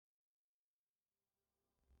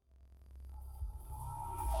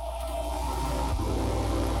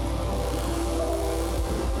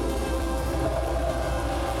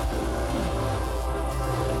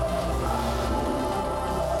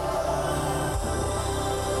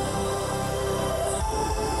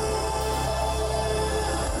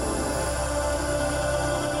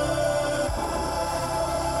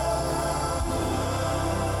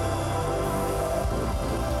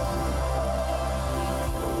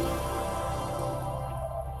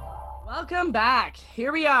Welcome back.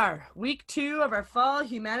 Here we are, week 2 of our Fall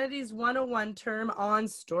Humanities 101 term on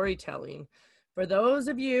storytelling. For those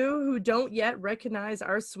of you who don't yet recognize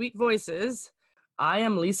our sweet voices, I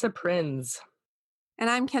am Lisa Prinz.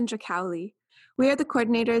 And I'm Kendra Cowley. We are the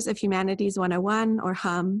coordinators of Humanities 101, or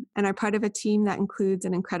HUM, and are part of a team that includes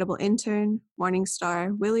an incredible intern,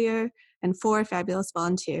 Morningstar, Willier, and 4 fabulous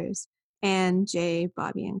volunteers, Anne, Jay,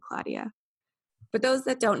 Bobby, and Claudia. For those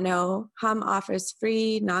that don't know, HUM offers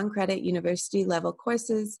free, non-credit university-level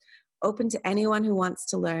courses open to anyone who wants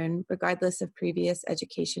to learn, regardless of previous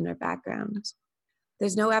education or background.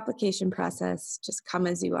 There's no application process, just come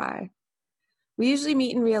as you are. We usually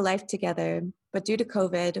meet in real life together, but due to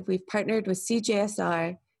COVID, we've partnered with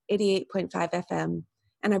CJSR 88.5 FM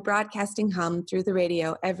and are broadcasting HUM through the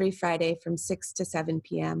radio every Friday from 6 to 7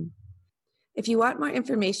 p.m. If you want more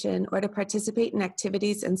information or to participate in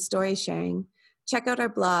activities and story sharing, check out our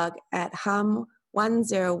blog at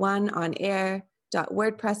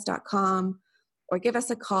hum101onair.wordpress.com or give us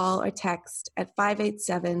a call or text at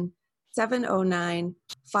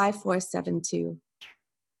 587-709-5472.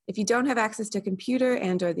 If you don't have access to a computer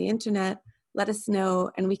and or the internet, let us know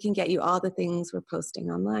and we can get you all the things we're posting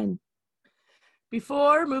online.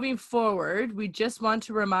 Before moving forward, we just want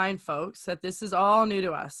to remind folks that this is all new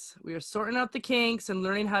to us. We are sorting out the kinks and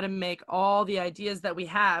learning how to make all the ideas that we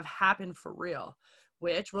have happen for real,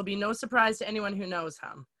 which will be no surprise to anyone who knows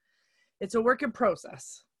HUM. It's a work in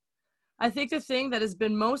process. I think the thing that has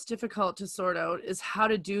been most difficult to sort out is how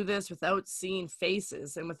to do this without seeing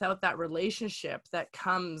faces and without that relationship that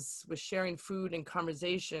comes with sharing food and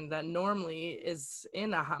conversation that normally is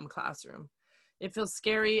in a HUM classroom. It feels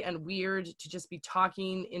scary and weird to just be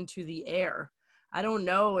talking into the air. I don't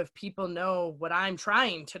know if people know what I'm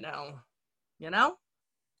trying to know, you know?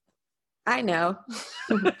 I know.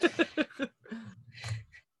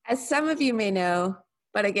 As some of you may know,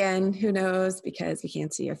 but again, who knows because we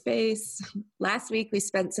can't see your face. Last week, we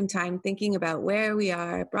spent some time thinking about where we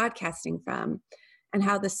are broadcasting from and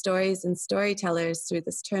how the stories and storytellers through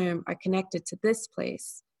this term are connected to this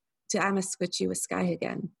place, to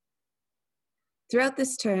Amiskwichiwaskahigan. Throughout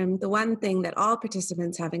this term, the one thing that all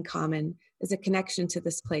participants have in common is a connection to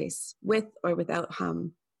this place, with or without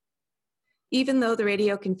HUM. Even though the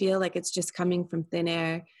radio can feel like it's just coming from thin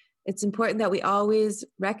air, it's important that we always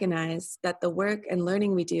recognize that the work and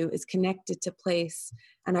learning we do is connected to place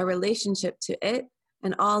and our relationship to it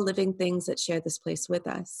and all living things that share this place with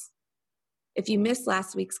us. If you missed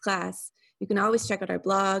last week's class, you can always check out our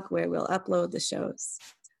blog where we'll upload the shows.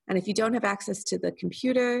 And if you don't have access to the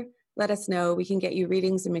computer, let us know. We can get you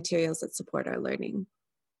readings and materials that support our learning.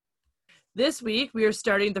 This week, we are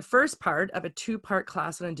starting the first part of a 2-part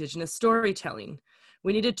class on Indigenous storytelling.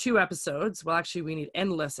 We needed 2 episodes. Well, actually, we need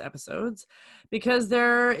endless episodes because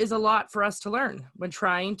there is a lot for us to learn when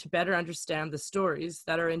trying to better understand the stories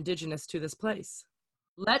that are Indigenous to this place.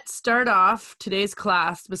 Let's start off today's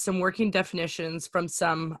class with some working definitions from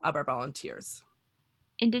some of our volunteers.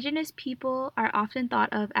 Indigenous people are often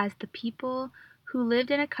thought of as the people who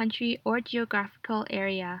lived in a country or geographical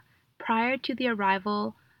area prior to the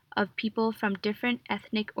arrival of people from different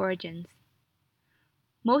ethnic origins.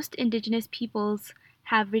 Most Indigenous peoples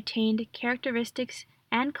have retained characteristics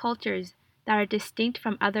and cultures that are distinct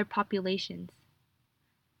from other populations.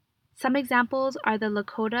 Some examples are the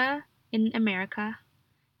Lakota in America,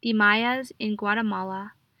 the Mayas in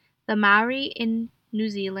Guatemala, the Maori in New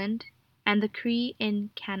Zealand, and the Cree in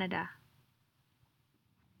Canada.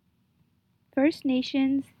 First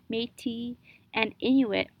Nations, Métis, and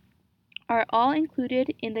Inuit are all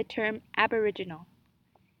included in the term Aboriginal.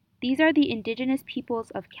 These are the Indigenous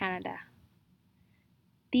peoples of Canada.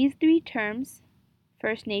 These 3 terms,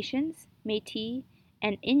 First Nations, Métis,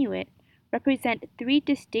 and Inuit, represent 3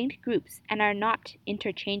 distinct groups and are not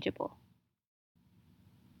interchangeable.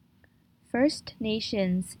 First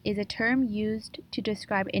Nations is a term used to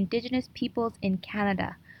describe Indigenous peoples in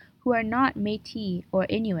Canada who are not Métis or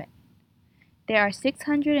Inuit. There are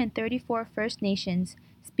 634 First Nations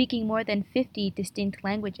speaking more than 50 distinct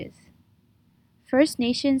languages. First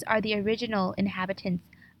Nations are the original inhabitants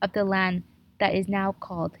of the land that is now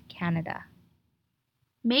called Canada.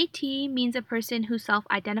 Métis means a person who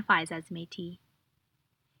self-identifies as Métis.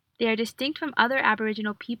 They are distinct from other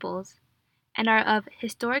Aboriginal peoples and are of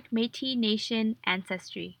historic Métis Nation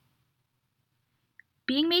ancestry.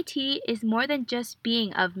 Being Métis is more than just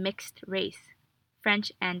being of mixed race,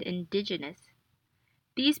 French and Indigenous.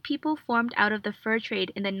 These people formed out of the fur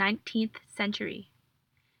trade in the 19th century.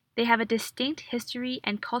 They have a distinct history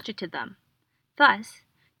and culture to them. Thus,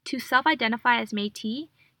 to self-identify as Métis,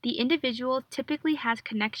 the individual typically has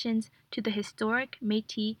connections to the historic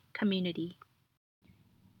Métis community.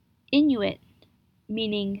 Inuit,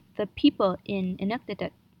 meaning the people in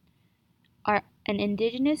Inuktitut, are an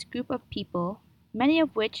indigenous group of people, many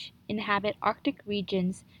of which inhabit Arctic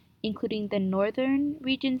regions, including the northern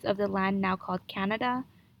regions of the land now called Canada,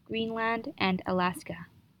 Greenland, and Alaska.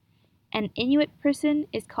 An Inuit person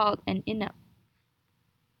is called an Inuk.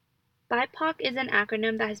 BIPOC is an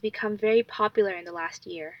acronym that has become very popular in the last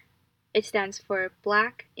year. It stands for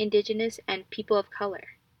Black, Indigenous, and People of Color.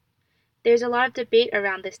 There's a lot of debate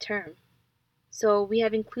around this term, so we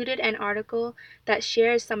have included an article that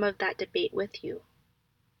shares some of that debate with you.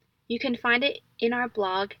 You can find it in our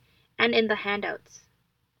blog and in the handouts.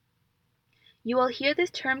 You will hear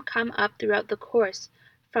this term come up throughout the course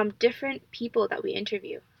from different people that we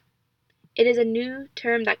interview. It is a new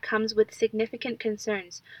term that comes with significant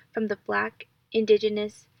concerns from the Black,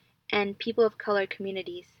 Indigenous, and people of color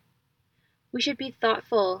communities. We should be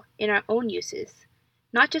thoughtful in our own uses,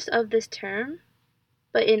 not just of this term,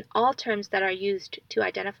 but in all terms that are used to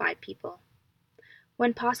identify people.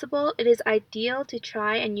 When possible, it is ideal to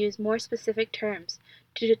try and use more specific terms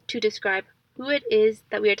to describe who it is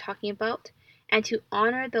that we are talking about and to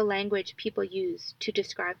honor the language people use to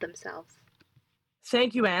describe themselves.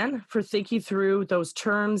 Thank you, Anne, for thinking through those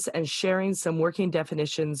terms and sharing some working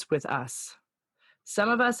definitions with us. Some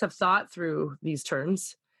of us have thought through these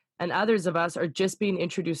terms, and others of us are just being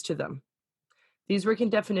introduced to them. These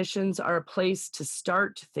working definitions are a place to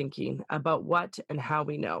start thinking about what and how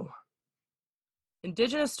we know.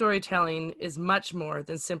 Indigenous storytelling is much more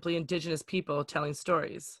than simply Indigenous people telling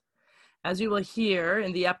stories. As you will hear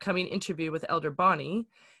in the upcoming interview with Elder Bonnie,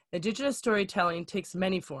 Indigenous storytelling takes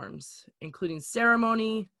many forms, including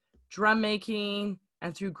ceremony, drum making,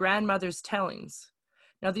 and through grandmothers' tellings.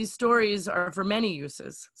 Now, these stories are for many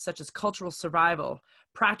uses, such as cultural survival,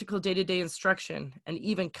 practical day-to-day instruction, and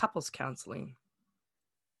even couples counseling.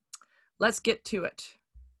 Let's get to it.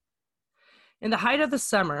 In the height of the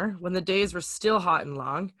summer, when the days were still hot and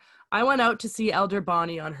long, I went out to see Elder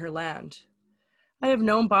Bonnie on her land. I have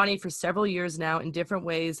known Bonnie for several years now in different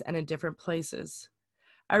ways and in different places.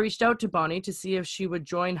 I reached out to Bonnie to see if she would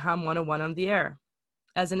join Hum 101 on the air.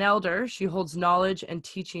 As an elder, she holds knowledge and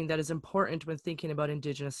teaching that is important when thinking about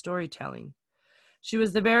Indigenous storytelling. She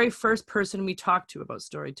was the very first person we talked to about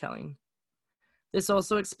storytelling. This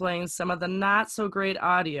also explains some of the not so great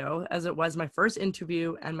audio, as it was my first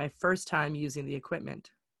interview and my first time using the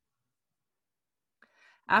equipment.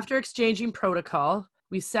 After exchanging protocol,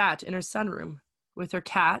 we sat in her sunroom with her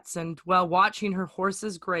cats, and while watching her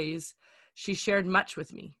horses graze, she shared much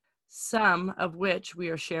with me, some of which we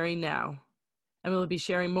are sharing now, and we'll be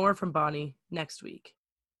sharing more from Bonnie next week.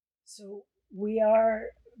 So we are,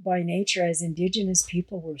 by nature, as Indigenous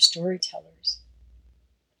people, we're storytellers.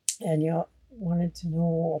 And you wanted to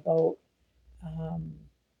know about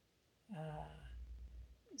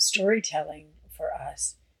storytelling for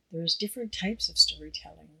us. There's different types of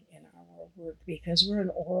storytelling in our world because we're an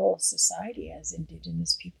oral society as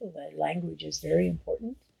Indigenous people. The language is very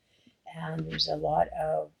important, and there's a lot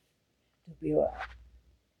of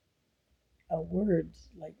a word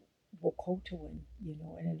like Wokotowin,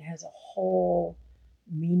 and it has a whole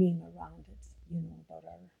meaning around it, about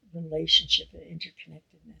our relationship and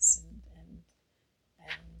interconnectedness and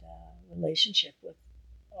relationship with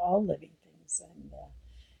all living things. And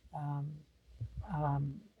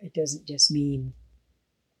it doesn't just mean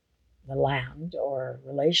the land or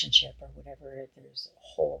relationship or whatever. There's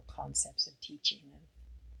whole concepts of teaching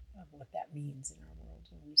of what that means in our world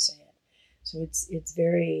when we say it. So it's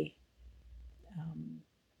very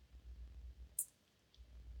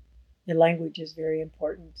the language is very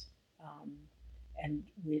important, and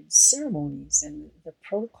with ceremonies and the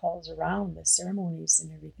protocols around the ceremonies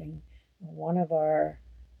and everything. One of our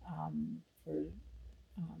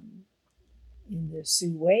in the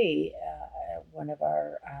Sioux Way, one of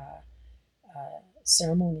our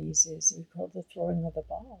ceremonies is we call the throwing of the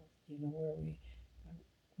ball. Where we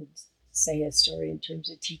would say a story in terms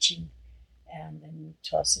of teaching, and then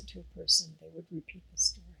toss it to a person. They would repeat the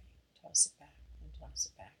story, toss it back, and toss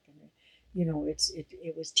it back, and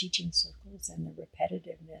it was teaching circles and the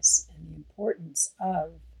repetitiveness and the importance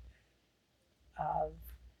of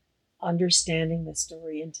understanding the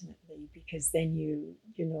story intimately, because then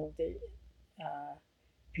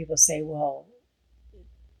people say, well,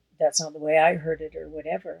 that's not the way I heard it or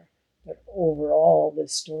whatever, but overall the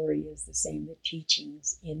story is the same. The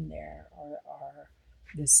teachings in there are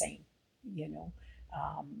the same,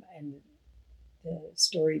 and the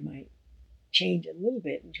story might change a little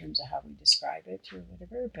bit in terms of how we describe it or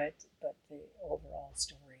whatever, but the overall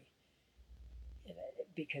story,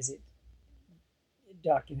 because it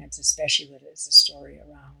documents, especially when it's a story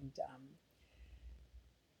around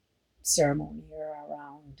ceremony or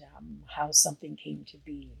around how something came to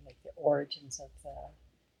be, like the origins of the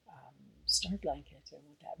star blanket and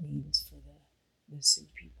what that means for the Sioux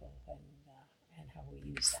people and how we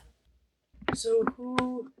use that. So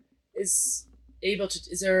who is able to?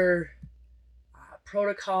 Is there a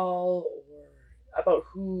protocol or about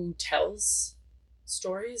who tells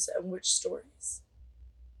stories and which stories?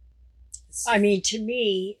 I mean, to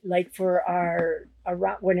me, like for our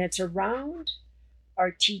around when it's around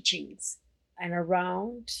our teachings and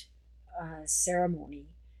around ceremony,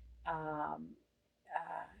 um,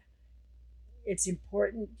 uh, it's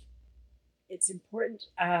important. It's important.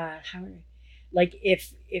 Like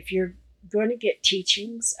if you're going to get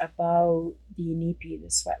teachings about the Inipi,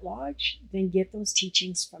 the Sweat Lodge, then get those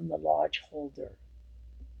teachings from the lodge holder.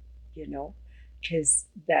 You know, because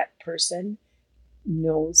that person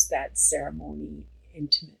knows that ceremony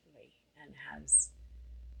intimately and has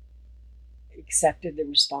accepted the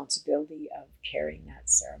responsibility of carrying that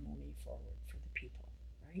ceremony forward for the people,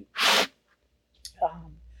 right?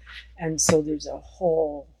 Um, and so there's a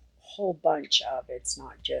whole bunch of it's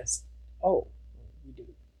not just oh we do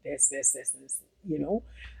this, you know,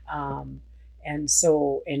 and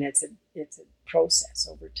so and it's a process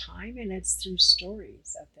over time, and it's through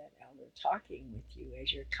stories of that elder talking with you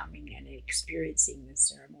as you're coming and experiencing the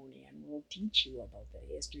ceremony, and we'll teach you about the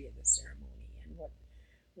history of the ceremony and what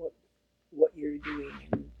what you're doing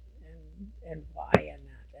and why and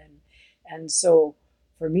that and so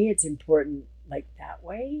for me it's important like that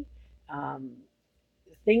way. um,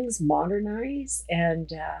 Things modernize,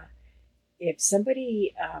 and if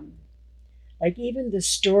somebody like even the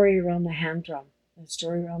story around the hand drum, the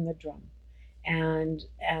story around the drum, and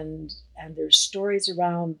there's stories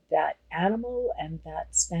around that animal and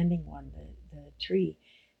that standing one, the tree,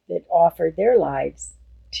 that offered their lives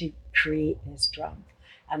to create this drum.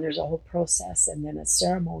 And there's a whole process and then a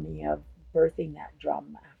ceremony of birthing that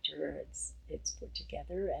drum after it's put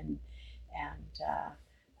together and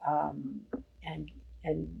and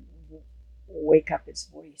and wake up its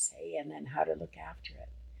voice, hey, and then how to look after it.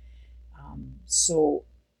 So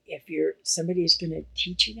if you're somebody's going to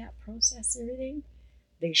teach you that process, everything,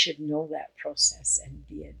 they should know that process and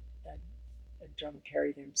be a drum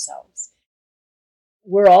carrier themselves.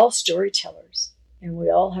 We're all storytellers, and we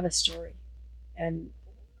all have a story. And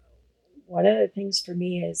one of the things for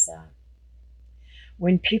me is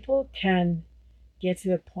when people can get to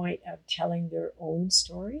the point of telling their own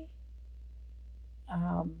story,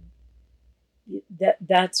 um,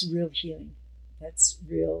 that's real healing. That's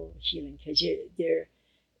real healing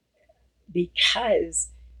because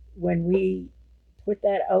when we put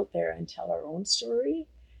that out there and tell our own story,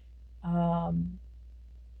 um,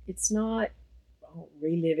 it's not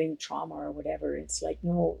reliving trauma or whatever. It's like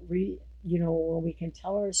no, you know, when we can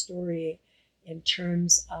tell our story in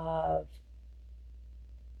terms of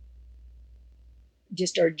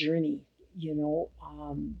just our journey, you know,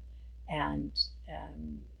 and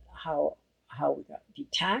how we got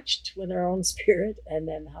detached with our own spirit, and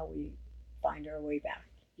then how we find our way back,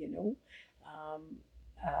 you know, um,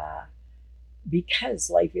 uh, because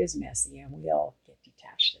life is messy, and we all get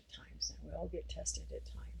detached at times, and we all get tested at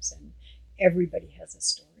times, and everybody has a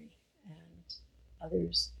story, and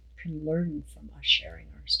others can learn from us sharing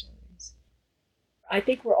our stories. I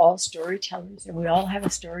think we're all storytellers, and we all have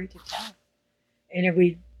a story to tell. And if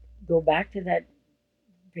we go back to that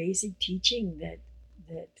basic teaching that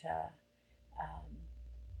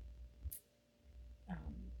um,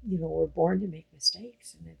 you know, we're born to make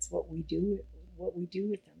mistakes, and it's what we do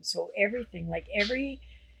with them. So everything, like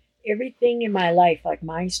everything in my life, like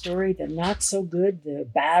my story, the not so good, the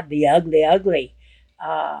bad, the ugly,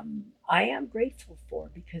 I am grateful for,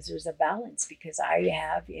 because there's a balance, because I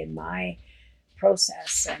have in my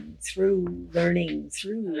process and through learning,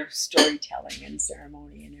 through storytelling and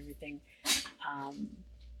ceremony and everything, um,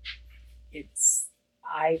 it's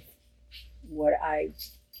I what I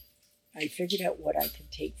figured out what I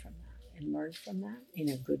could take from that and learn from that in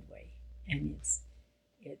a good way, and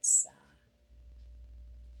it's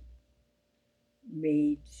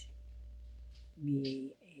made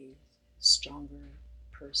me a stronger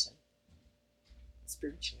person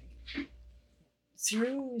spiritually.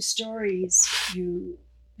 Through stories, you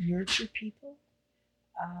nurture people.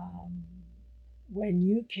 Um, when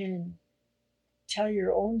you can tell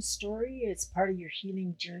your own story, it's part of your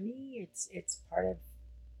healing journey. It's part of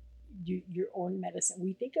your own medicine.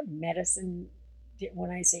 We think of medicine,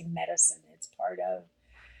 when I say medicine, it's part of,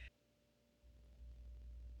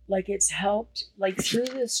 like, it's helped, like through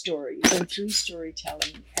the stories and through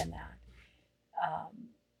storytelling and that. Um,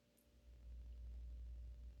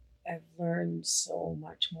 I've learned so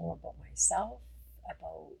much more about myself,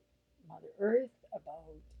 about Mother Earth,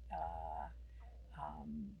 about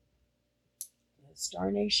the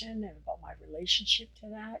Star Nation, and about my relationship to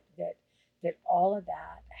that all of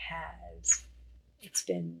that it's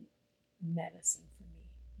been medicine for me.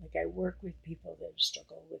 Like, I work with people that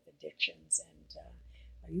struggle with addictions, and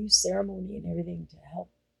I use ceremony and everything to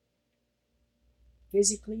help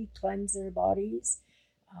physically cleanse their bodies,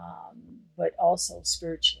 but also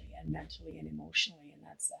spiritually and mentally and emotionally. And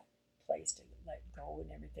that's that place to let go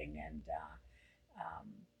and everything.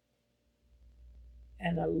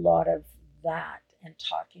 And a lot of that and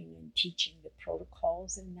talking and teaching the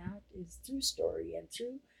protocols and that is through story and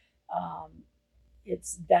through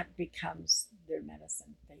that becomes their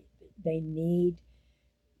medicine. They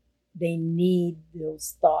need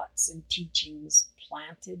those thoughts and teachings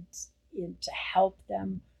planted in to help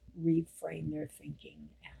them reframe their thinking,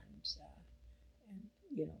 and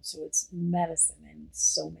so it's medicine in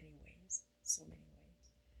so many ways.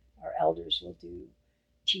 Our elders will do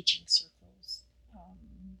teaching circles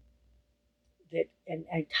that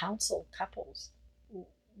and counsel couples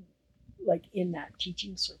like in that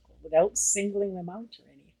teaching circle without singling them out or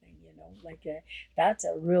anything. That's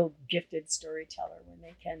a real gifted storyteller when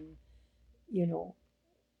they can,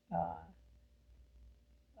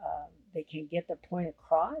 they can get the point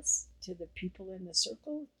across to the people in the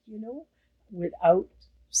circle, without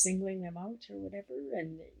singling them out or whatever.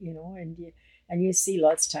 And you see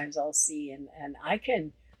lots of times I'll see and I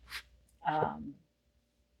can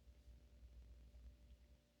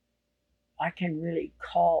really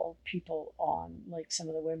call people on, like some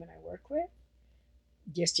of the women I work with,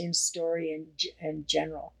 just in story and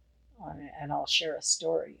general on it. And I'll share a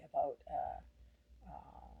story about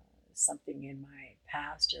something in my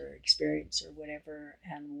past or experience or whatever,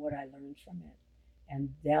 and what I learned from it,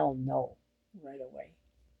 and they'll know right away.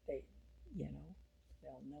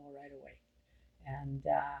 They'll know right away, and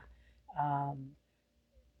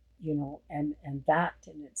and that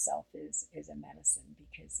in itself is a medicine,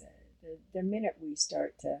 because the minute we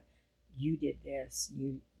start to, you did this,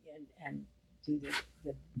 and do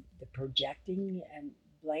the projecting and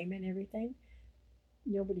blame and everything,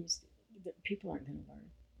 people aren't going to learn.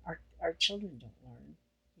 Our children don't learn,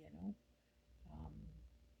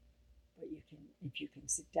 but if you can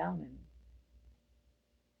sit down and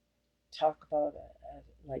talk about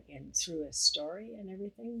and through a story and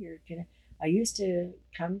everything, I used to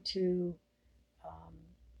come to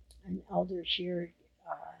an elder here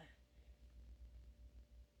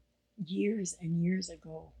years and years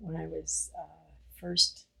ago when I was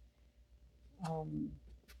first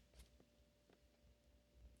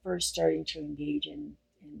starting to engage in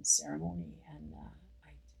ceremony, and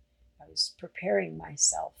I was preparing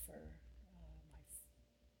myself for my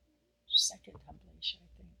second Hamblish, I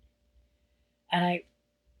think, and I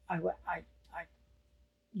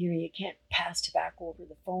you can't pass tobacco over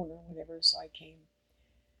the phone or whatever, so I came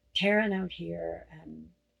tearing out here and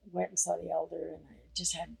went and saw the elder, and I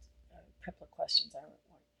just had a couple of questions. I went,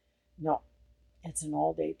 no, it's an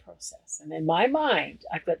all-day process. And in my mind,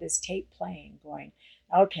 I've got this tape playing going,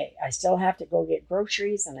 okay, I still have to go get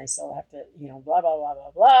groceries, and I still have to, blah, blah, blah,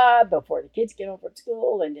 blah, blah, before the kids get home from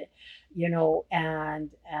school. And,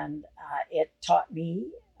 and it taught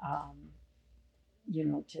me,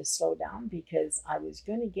 to slow down, because I was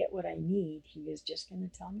going to get what I need. He was just going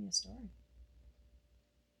to tell me a story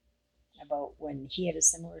about when he had a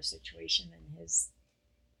similar situation in his,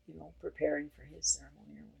 preparing for his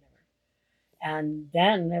ceremony or whatever. And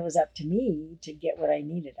then it was up to me to get what I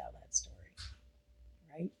needed out of that story,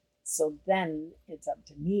 right? So then it's up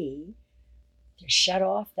to me to shut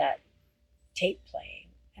off that tape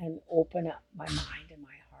playing and open up my mind and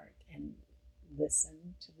my heart and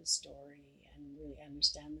listen to the story and really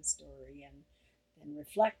understand the story, and then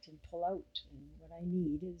reflect and pull out. And what I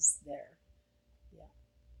need is there. Yeah.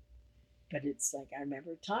 But it's like, I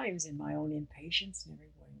remember times in my own impatience and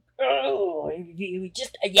everything, you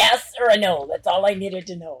just a yes or a no. That's all I needed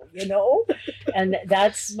to know, And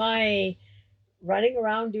that's my running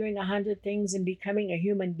around doing 100 things and becoming a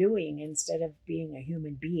human doing instead of being a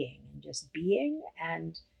human being, and just being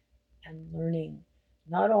and learning.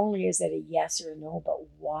 Not only is it a yes or a no, but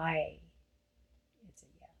why it's a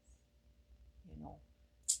yes.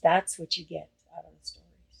 That's what you get out of the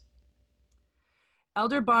stories.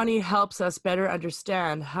 Elder Bonnie helps us better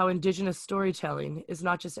understand how Indigenous storytelling is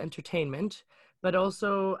not just entertainment, but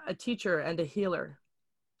also a teacher and a healer.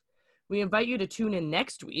 We invite you to tune in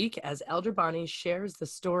next week as Elder Bonnie shares the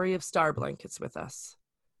story of Star Blankets with us.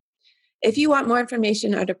 If you want more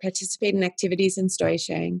information or to participate in activities and story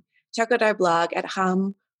sharing, check out our blog at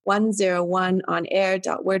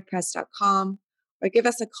hum101onair.wordpress.com, or give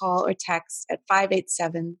us a call or text at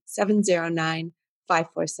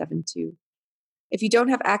 587-709-5472. If you don't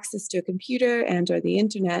have access to a computer and/or the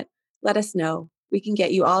internet, let us know. We can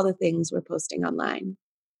get you all the things we're posting online.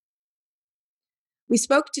 We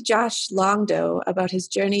spoke to Josh Longdo about his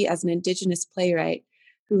journey as an Indigenous playwright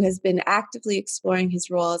who has been actively exploring his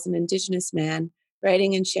role as an Indigenous man,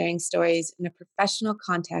 writing and sharing stories in a professional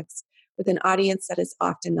context with an audience that is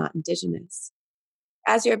often not Indigenous.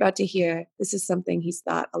 As you're about to hear, this is something he's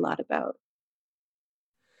thought a lot about.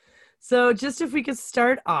 So just if we could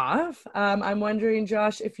start off, I'm wondering,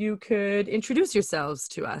 Josh, if you could introduce yourselves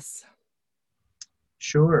to us.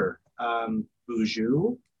 Sure.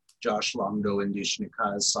 Buju, Josh Longdo,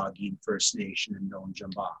 Indishnikas, Sagin First Nation, and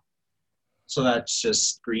Nonjamba. So that's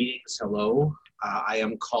just greetings, hello. I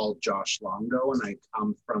am called Josh Longdo, and I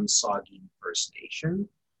come from Sagin First Nation,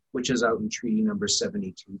 which is out in Treaty Number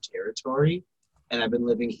 72 territory. And I've been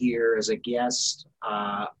living here as a guest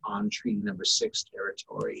on Treaty Number 6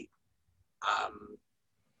 territory.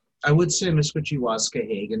 I would say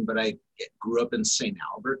Miskwaciwaskahagan, but I grew up in St.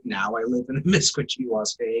 Albert. Now I live in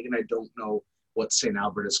Miskwaciwaskahagan. I don't know what St.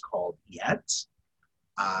 Albert is called yet.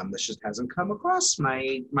 This just hasn't come across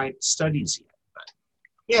my studies yet. But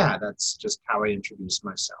yeah, that's just how I introduced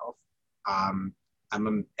myself. I'm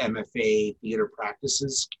an MFA theater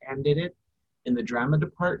practices candidate in the drama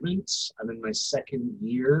department. I'm in my second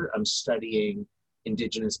year. I'm studying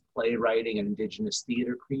Indigenous playwriting and Indigenous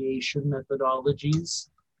theater creation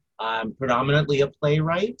methodologies. I'm predominantly a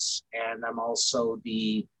playwright, and I'm also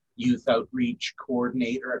the youth outreach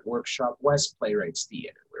coordinator at Workshop West Playwrights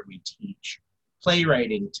Theater, where we teach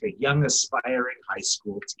playwriting to young aspiring high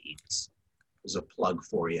school teens. There's a plug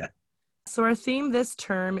for you. So our theme this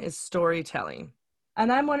term is storytelling.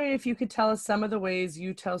 And I'm wondering if you could tell us some of the ways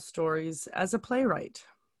you tell stories as a playwright.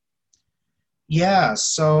 Yeah,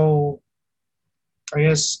 so I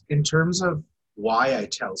guess in terms of why I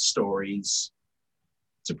tell stories,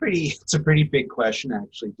 it's a pretty big question,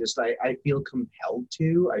 actually. Just I feel compelled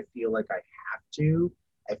to. I feel like I have to.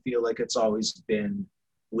 I feel like it's always been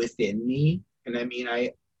within me. And I mean,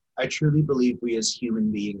 I truly believe we as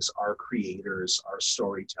human beings are creators, are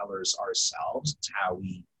storytellers ourselves. It's how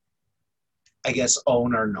we, I guess,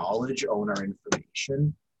 own our knowledge, own our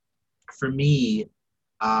information. For me,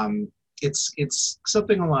 it's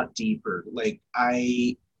something a lot deeper. Like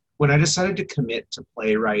when I decided to commit to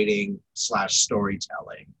playwriting /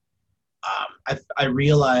 storytelling, I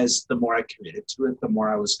realized the more I committed to it, the more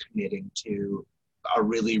I was committing to a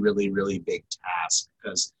really, really, really big task.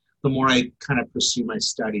 Because the more I kind of pursue my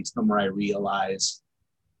studies, the more I realize,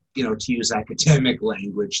 to use academic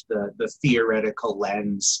language, the theoretical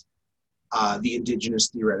lens, the Indigenous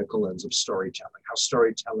theoretical lens of storytelling, how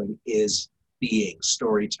storytelling is being,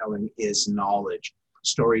 storytelling is knowledge,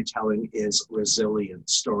 storytelling is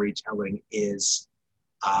resilience, storytelling is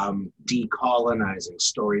decolonizing,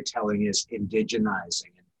 storytelling is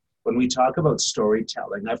indigenizing. And when we talk about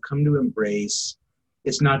storytelling, I've come to embrace,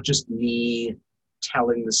 it's not just me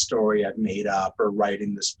telling the story I've made up or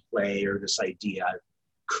writing this play or this idea I've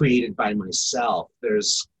created by myself.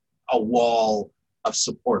 There's a wall of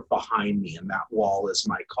support behind me, and that wall is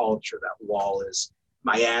my culture, that wall is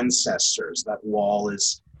my ancestors, that wall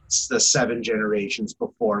is the 7 generations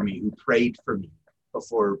before me who prayed for me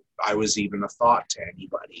before I was even a thought to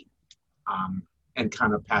anybody, and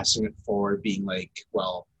kind of passing it forward, being like,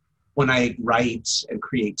 well, when I write and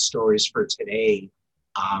create stories for today,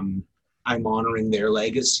 I'm honoring their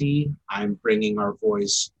legacy. I'm bringing our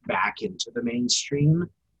voice back into the mainstream,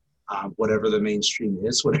 whatever the mainstream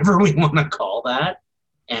is, whatever we want to call that.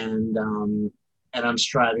 And I'm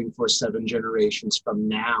striving for 7 generations from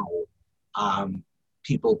now,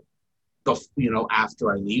 people,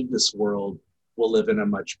 after I leave this world, will live in a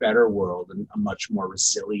much better world and a much more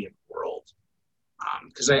resilient world.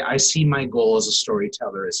 Because I see my goal as a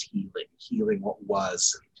storyteller as healing what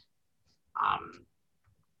was,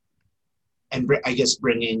 and I guess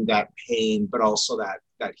bringing that pain, but also that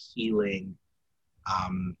healing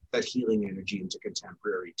energy into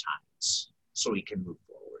contemporary times, so we can move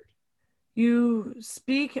forward. You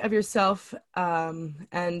speak of yourself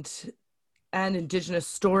and Indigenous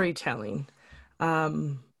storytelling.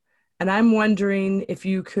 And I'm wondering if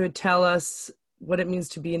you could tell us what it means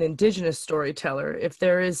to be an Indigenous storyteller, if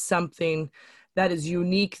there is something that is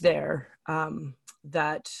unique there,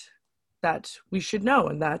 that we should know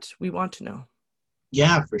and that we want to know.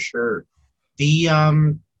 Yeah, for sure.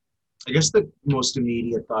 I guess the most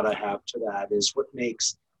immediate thought I have to that is what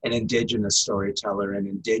makes an Indigenous storyteller an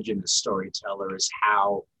Indigenous storyteller is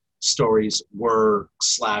how stories were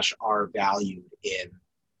 / are valued in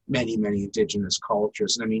many, many indigenous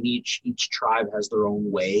cultures. And I mean, each tribe has their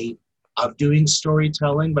own way of doing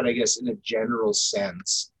storytelling, but I guess in a general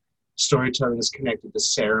sense, storytelling is connected to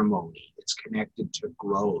ceremony. It's connected to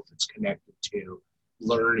growth. It's connected to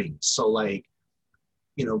learning. So like,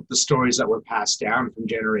 you know, the stories that were passed down from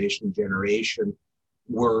generation to generation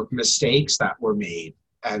were mistakes that were made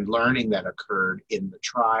and learning that occurred in the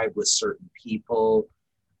tribe with certain people.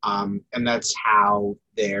 And that's how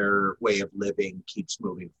their way of living keeps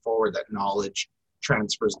moving forward. That knowledge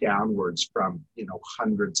transfers downwards from, you know,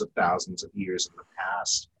 hundreds of thousands of years in the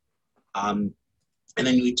past. And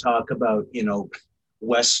then we talk about, you know,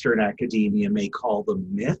 Western academia may call them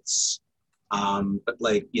myths, but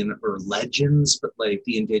like, you know, or legends, but like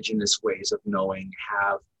the indigenous ways of knowing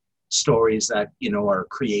have stories that, you know, are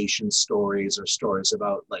creation stories or stories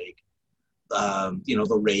about like, you know,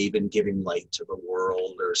 the raven giving light to the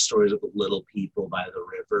world, or stories of the little people by the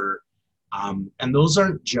river. And those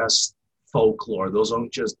aren't just folklore. Those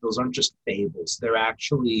aren't just fables. They're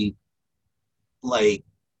actually like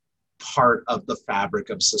part of the fabric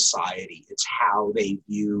of society. It's how they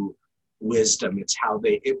view wisdom. It's how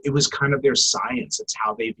it was kind of their science. It's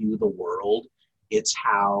how they view the world. It's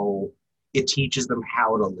how it teaches them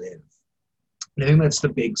how to live. And I think that's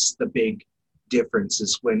the big difference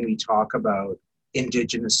is when we talk about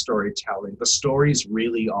indigenous storytelling, the stories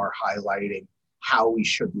really are highlighting how we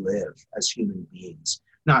should live as human beings.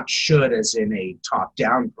 Not should as in a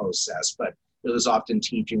top-down process, but there's often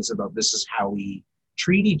teachings about this is how we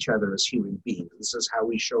treat each other as human beings. This is how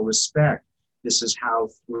we show respect. This is how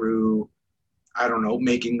through, I don't know,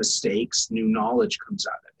 making mistakes, new knowledge comes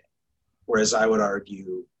out of it. Whereas I would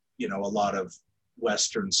argue, you know, a lot of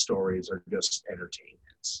Western stories are just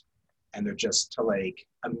entertainments, and they're just to like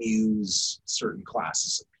amuse certain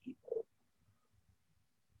classes of people.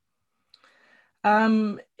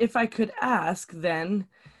 If I could ask then,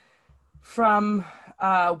 from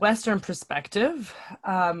a Western perspective,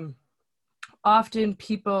 often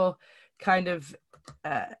people kind of,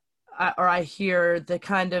 or I hear the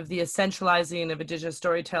kind of the essentializing of Indigenous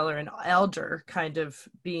storyteller and elder kind of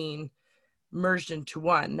being merged into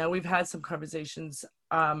one. Now, we've had some conversations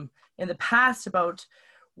in the past about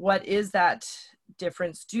what is that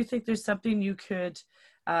difference. Do you think there's something you could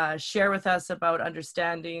share with us about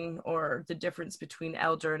understanding or the difference between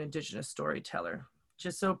elder and Indigenous storyteller,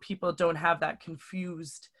 just so people don't have that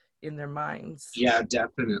confused in their minds? Yeah,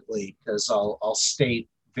 definitely, because I'll state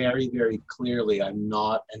very, very clearly, I'm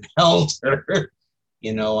not an elder.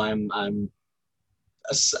 You know, I'm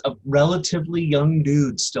a relatively young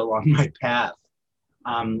dude still on my path.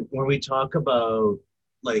 When we talk about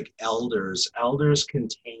like elders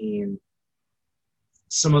contain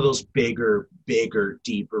some of those bigger,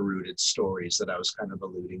 deeper rooted stories that I was kind of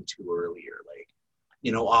alluding to earlier. Like,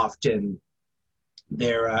 you know, often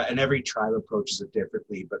they're, and every tribe approaches it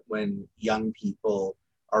differently, but when young people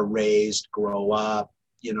are raised, grow up,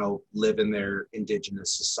 you know, live in their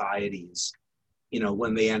indigenous societies, you know,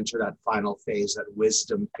 when they enter that final phase, that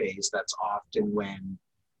wisdom phase, that's often when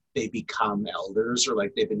they become elders, or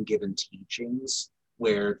like they've been given teachings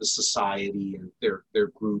where the society and their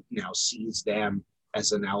group now sees them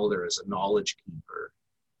as an elder, as a knowledge keeper.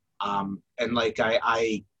 And like,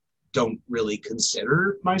 I don't really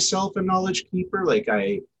consider myself a knowledge keeper. Like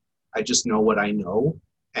I just know what I know.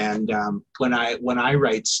 And when I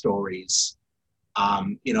write stories,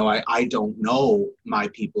 you know, I don't know my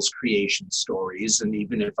people's creation stories. And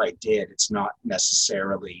even if I did, it's not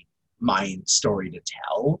necessarily my story to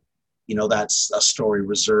tell. You know, that's a story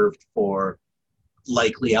reserved for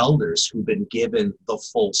likely elders who've been given the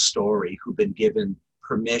full story, who've been given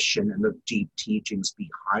permission and the deep teachings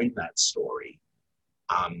behind that story.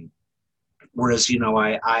 Whereas, you know,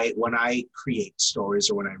 I when I create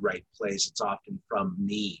stories or when I write plays, it's often from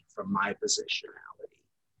me, from my positionality.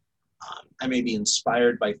 I may be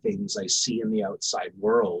inspired by things I see in the outside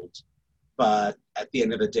world, but at the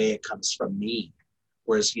end of the day, it comes from me.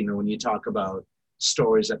 Whereas, you know, when you talk about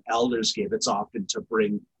stories that elders give, it's often to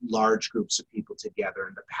bring large groups of people together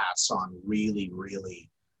and to pass on really, really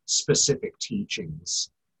specific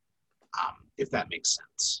teachings, if that makes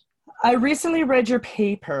sense. I recently read your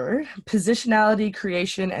paper, Positionality,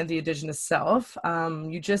 Creation, and the Indigenous Self.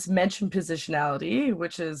 You just mentioned positionality,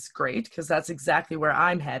 which is great because that's exactly where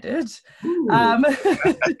I'm headed.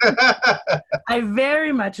 I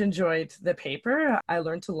very much enjoyed the paper. I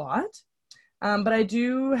learned a lot. But I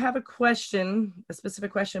do have a question, a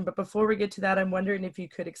specific question. But before we get to that, I'm wondering if you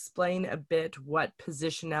could explain a bit what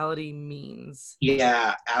positionality means.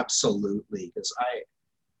 Yeah, absolutely. Because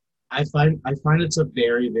I find it's a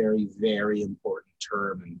very, very, very important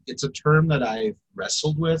term. And it's a term that I've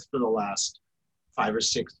wrestled with for the last 5 or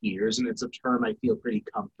 6 years, and it's a term I feel pretty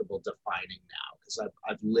comfortable defining now because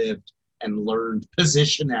I've lived and learned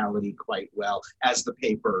positionality quite well as the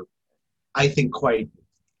paper. I think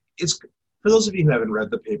it's for those of you who haven't read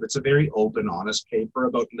the paper, it's a very open, honest paper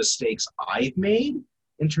about mistakes I've made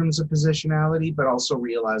in terms of positionality, but also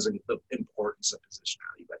realizing the importance of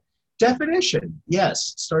positionality. But definition,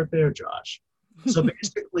 yes, start there, Josh. So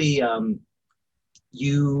basically,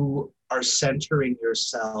 you are centering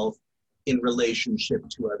yourself in relationship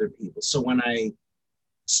to other people. So when I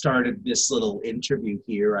started this little interview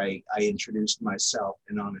here, I introduced myself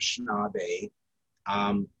in Anishinaabe.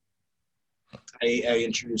 I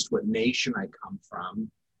introduced what nation I come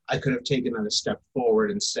from. I could have taken it a step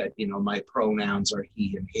forward and said, my pronouns are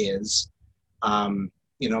he and his.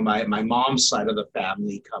 My mom's side of the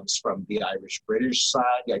family comes from the Irish-British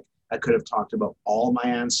side. I could have talked about all my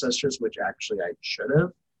ancestors, which actually I should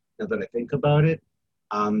have, now that I think about it.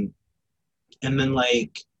 And then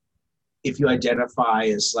if you identify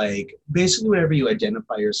as basically whatever you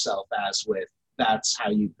identify yourself as with, that's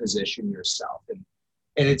how you position yourself.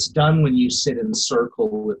 And it's done when you sit in a circle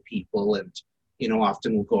with people, and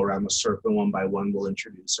often we'll go around the circle one by one, we'll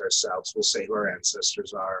introduce ourselves, we'll say who our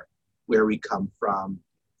ancestors are, where we come from,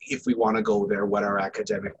 if we want to go there, what our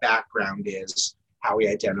academic background is, how we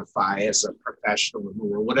identify as a professional in the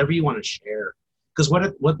world, whatever you want to share. Because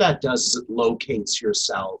what that does is it locates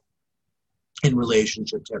yourself in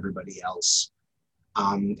relationship to everybody else.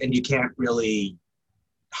 And you can't really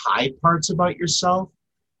hide parts about yourself.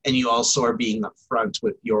 And you also are being upfront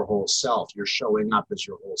with your whole self. You're showing up as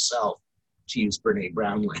your whole self, to use Brene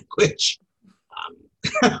Brown language.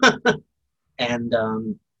 And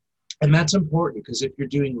that's important, because if you're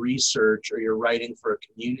doing research or you're writing for a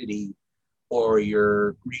community or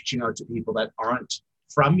you're reaching out to people that aren't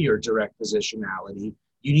from your direct positionality,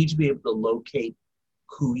 you need to be able to locate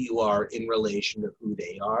who you are in relation to who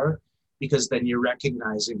they are, because then you're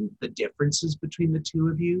recognizing the differences between the two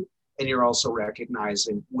of you, and you're also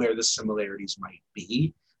recognizing where the similarities might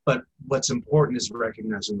be. But what's important is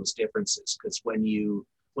recognizing those differences, because when you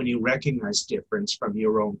recognize difference from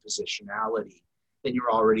your own positionality, then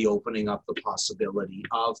you're already opening up the possibility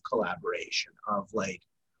of collaboration, of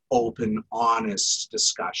open, honest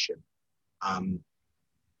discussion.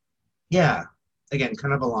 Again,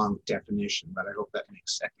 kind of a long definition, but I hope that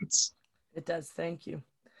makes sense. It does, thank you.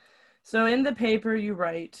 So in the paper you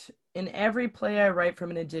write, in every play I write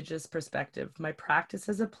from an Indigenous perspective, my practice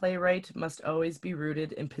as a playwright must always be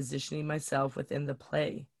rooted in positioning myself within the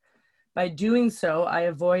play. By doing so, I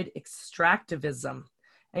avoid extractivism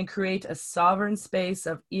and create a sovereign space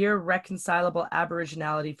of irreconcilable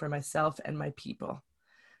aboriginality for myself and my people.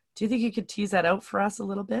 Do you think you could tease that out for us a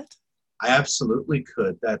little bit? I absolutely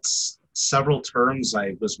could. That's several terms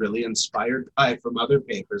I was really inspired by from other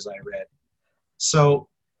papers I read. So,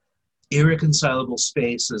 irreconcilable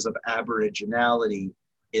spaces of aboriginality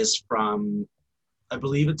is from, I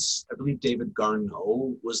believe David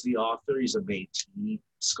Garneau was the author. He's a Métis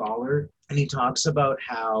scholar, and he talks about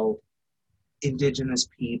how Indigenous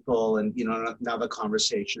people, and now the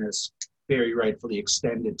conversation is very rightfully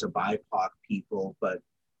extended to BIPOC people, but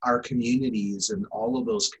our communities and all of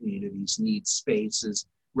those communities need spaces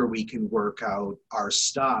where we can work out our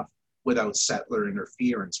stuff without settler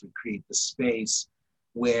interference. We create the space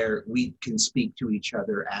where we can speak to each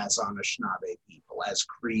other as Anishinaabe people, as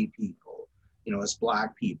Cree people, as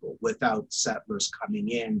Black people, without settlers coming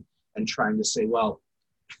in and trying to say, well,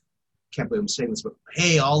 can't believe I'm saying this, but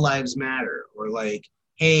hey, all lives matter. Or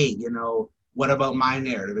hey, what about my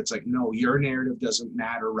narrative? It's no, your narrative doesn't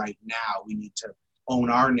matter right now. We need to own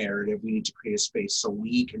our narrative. We need to create a space so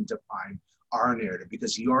we can define our narrative,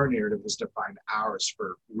 because your narrative has defined ours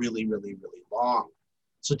for really, really, really long.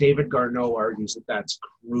 So David Garneau argues that that's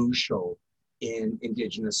crucial in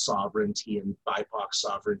Indigenous sovereignty and BIPOC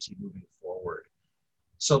sovereignty moving forward.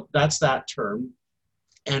 So that's that term.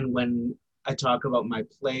 And when I talk about my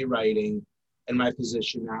playwriting and my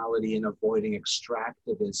positionality in avoiding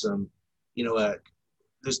extractivism,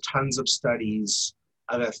 there's tons of studies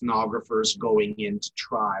of ethnographers going into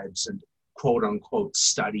tribes and quote unquote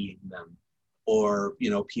studying them, or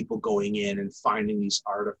people going in and finding these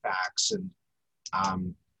artifacts and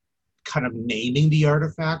kind of naming the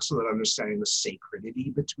artifacts so that understanding the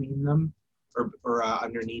sacredity between them or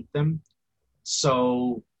underneath them.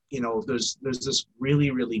 So there's this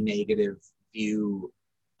really, really negative view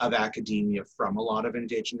of academia from a lot of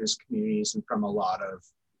Indigenous communities and from a lot of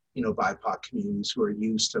BIPOC communities who are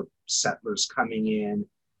used to settlers coming in,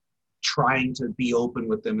 trying to be open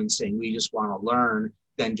with them and saying, we just want to learn,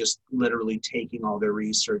 then just literally taking all their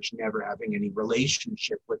research, never having any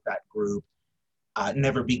relationship with that group,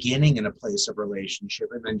 never beginning in a place of relationship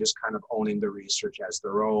and then just kind of owning the research as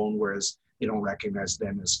their own, whereas they don't recognize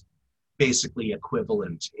them as basically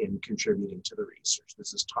equivalent in contributing to the research.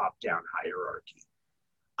 This is top-down hierarchy.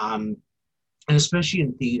 And especially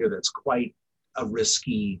in theater, that's quite a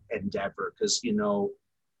risky endeavor because, you know,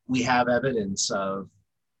 we have evidence of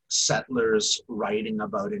settlers writing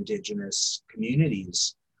about Indigenous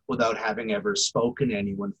communities without having ever spoken to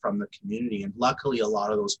anyone from the community. And luckily, a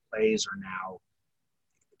lot of those plays are now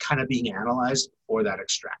kind of being analyzed for that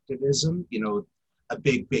extractivism. You know, a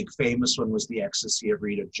big famous one was The Ecstasy of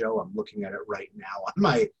Rita Joe. I'm looking at it right now on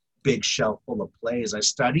my big shelf full of plays. I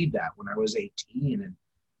studied that when I was 18 and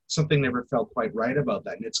something never felt quite right about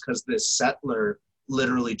that. And it's because this settler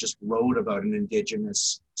literally just wrote about an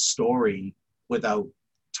Indigenous story without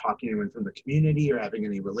talking to anyone from the community or having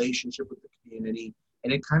any relationship with the community.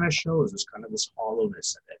 And it kind of shows there's kind of this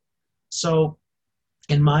hollowness of it. So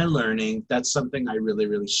in my learning, that's something I really,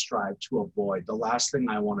 really strive to avoid. The last thing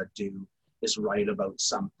I want to do is write about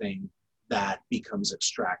something that becomes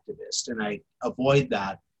extractivist. And I avoid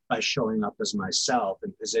that by showing up as myself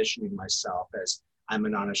and positioning myself as I'm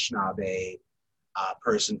an Anishinaabe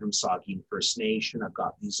person from Saugeen First Nation. I've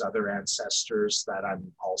got these other ancestors that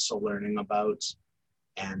I'm also learning about.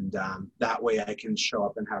 And that way I can show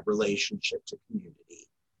up and have relationship to community.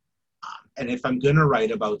 And if I'm going to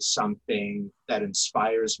write about something that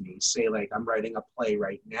inspires me, say like I'm writing a play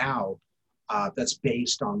right now that's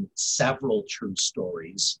based on several true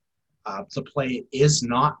stories. The play is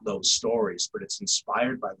not those stories, but it's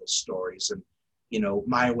inspired by those stories. And, you know,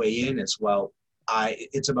 my way in as well,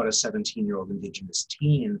 it's about a 17-year-old Indigenous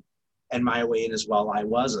teen. And my way in as well, I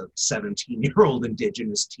was a 17-year-old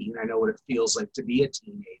Indigenous teen. I know what it feels like to be a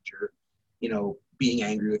teenager, you know, being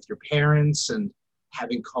angry with your parents and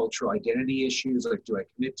having cultural identity issues. Like, do I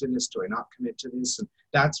commit to this? Do I not commit to this? And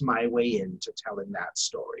that's my way into telling that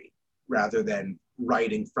story rather than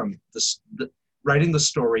writing from writing the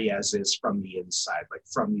story as is from the inside, like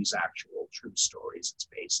from these actual true stories it's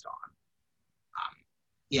based on.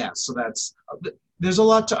 Yeah, so that's, there's a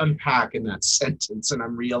lot to unpack in that sentence, and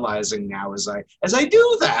I'm realizing now as I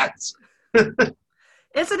do that.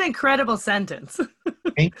 It's an incredible sentence.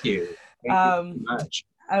 Thank you. Thank you so much.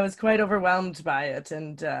 I was quite overwhelmed by it,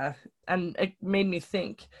 and it made me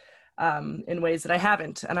think in ways that I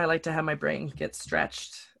haven't, and I like to have my brain get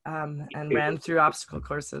stretched and ran through obstacle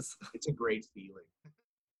courses. It's a great feeling.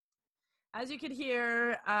 As you could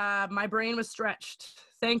hear, my brain was stretched.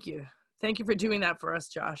 Thank you. Thank you for doing that for us,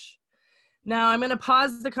 Josh. Now, I'm going to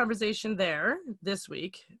pause the conversation there this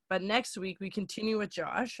week, but next week we continue with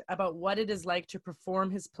Josh about what it is like to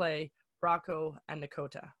perform his play, Rocco and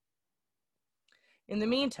Nakota. In the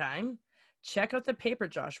meantime, check out the paper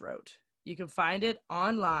Josh wrote. You can find it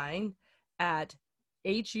online at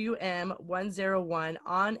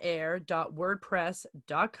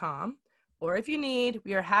hum101onair.wordpress.com, or if you need,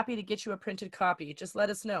 we are happy to get you a printed copy. Just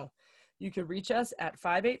let us know. You can reach us at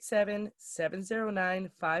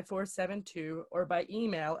 587-709-5472 or by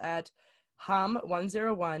email at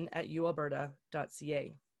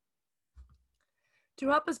hum101@ualberta.ca. To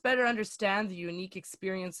help us better understand the unique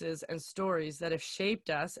experiences and stories that have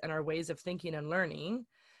shaped us and our ways of thinking and learning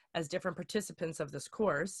as different participants of this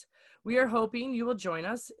course, we are hoping you will join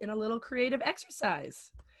us in a little creative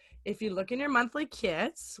exercise. If you look in your monthly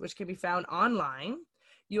kits, which can be found online,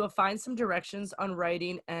 you will find some directions on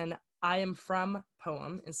writing an I Am From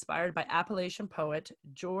poem inspired by Appalachian poet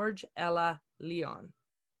George Ella Leon.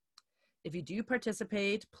 If you do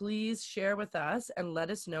participate, please share with us and let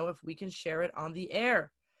us know if we can share it on the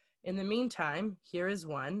air. In the meantime, here is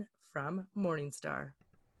one from Morningstar.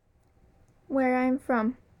 Where I am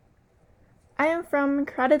from. I am from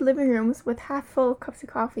crowded living rooms with half full cups of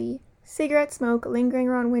coffee, cigarette smoke lingering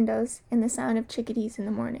around windows, and the sound of chickadees in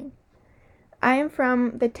the morning. I am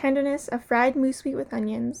from the tenderness of fried moose meat with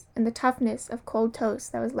onions and the toughness of cold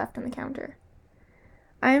toast that was left on the counter.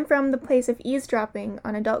 I am from the place of eavesdropping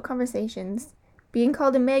on adult conversations, being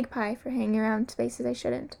called a magpie for hanging around spaces I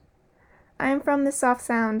shouldn't. I am from the soft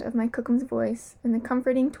sound of my cookum's voice and the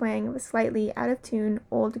comforting twang of a slightly out-of-tune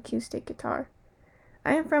old acoustic guitar.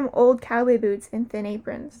 I am from old cowboy boots and thin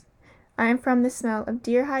aprons. I am from the smell of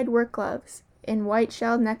deer-hide work gloves and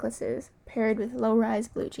white-shelled necklaces paired with low-rise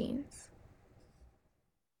blue jeans.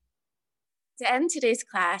 To end today's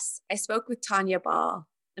class, I spoke with Tanya Ball,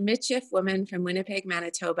 a Michif woman from Winnipeg,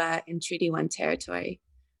 Manitoba in Treaty 1 territory.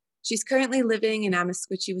 She's currently living in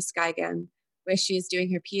Amiskwitchy, Wisconsin, where she is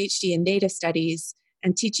doing her PhD in Native Studies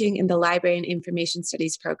and teaching in the Library and Information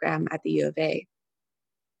Studies program at the U of A.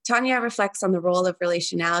 Tanya reflects on the role of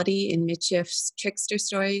relationality in Michif's trickster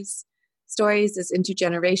stories, stories as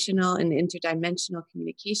intergenerational and interdimensional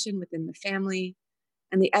communication within the family,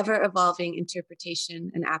 and the ever-evolving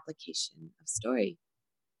interpretation and application of story.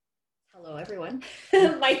 Hello, everyone.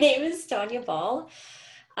 My name is Tanya Ball.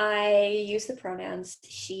 I use the pronouns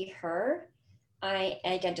she, her. I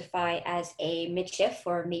identify as a midship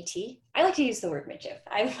or Métis. I like to use the word midship.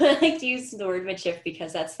 I like to use the word midship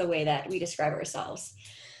because that's the way that we describe ourselves.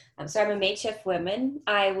 So I'm a Métis woman.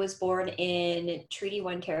 I was born in Treaty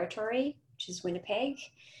 1 territory, which is Winnipeg,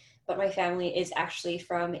 but my family is actually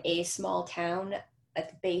from a small town at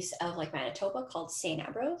the base of Lake Manitoba called St.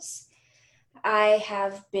 Ambrose. I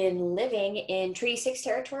have been living in Treaty 6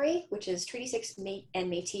 territory, which is Treaty 6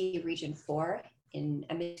 and Métis Region 4 in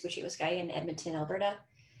Amiskwaciwâskaye in Edmonton, Alberta,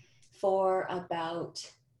 for about,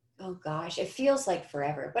 oh gosh, it feels like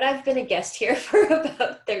forever, but I've been a guest here for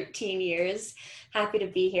about 13 years. Happy to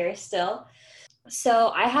be here still. So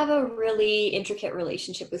I have a really intricate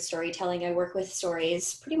relationship with storytelling. I work with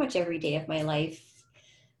stories pretty much every day of my life.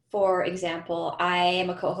 For example, I am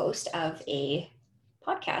a co-host of a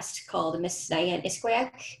podcast called Miss Diane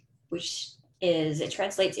Iskwayak, which it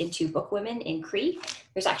translates into bookwomen in Cree.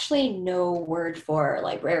 There's actually no word for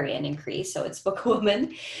librarian in Cree, so it's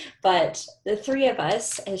bookwoman. But the three of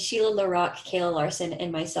us, Sheila LaRock, Kayla Larson,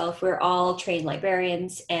 and myself, we're all trained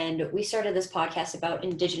librarians, and we started this podcast about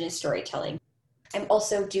Indigenous storytelling. I'm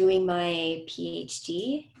also doing my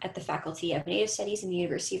PhD at the Faculty of Native Studies in the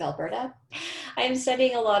University of Alberta. I'm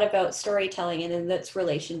studying a lot about storytelling and then its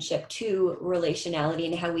relationship to relationality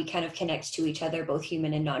and how we kind of connect to each other, both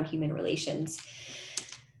human and non-human relations.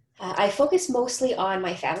 I focus mostly on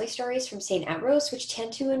my family stories from St. Ambrose, which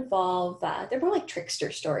tend to involve, they're more like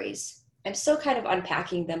trickster stories. I'm still kind of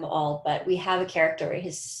unpacking them all, but we have a character,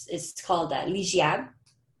 it's called Lijiab,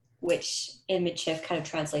 which in Michif kind of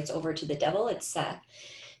translates over to the devil. It's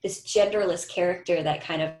this genderless character that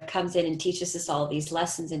kind of comes in and teaches us all these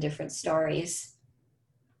lessons in different stories.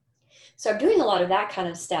 So I'm doing a lot of that kind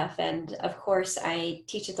of stuff. And of course, I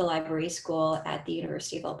teach at the library school at the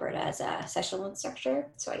University of Alberta as a sessional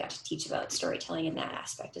instructor. So I got to teach about storytelling in that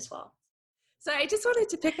aspect as well. So I just wanted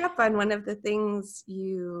to pick up on one of the things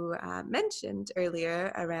you mentioned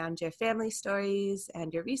earlier around your family stories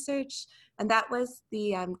and your research, and that was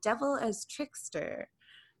the devil as trickster.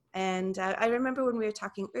 And I remember when we were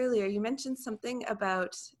talking earlier, you mentioned something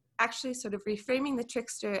about actually sort of reframing the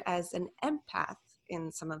trickster as an empath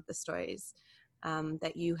in some of the stories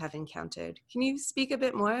that you have encountered. Can you speak a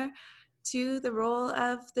bit more to the role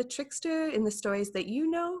of the trickster in the stories that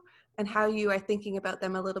you know and how you are thinking about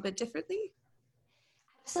them a little bit differently?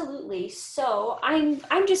 Absolutely. So I'm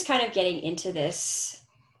just kind of getting into these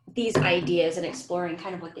ideas and exploring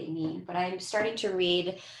kind of what they mean, but I'm starting to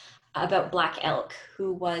read about Black Elk,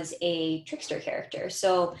 who was a trickster character.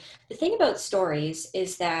 So the thing about stories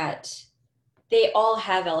is that they all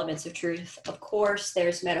have elements of truth. Of course,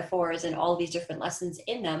 there's metaphors and all these different lessons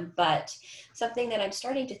in them, but something that I'm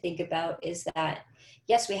starting to think about is that,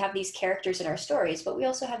 yes, we have these characters in our stories, but we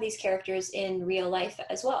also have these characters in real life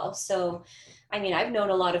as well. So, I mean, I've known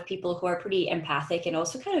a lot of people who are pretty empathic and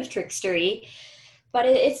also kind of trickstery, but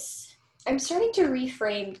I'm starting to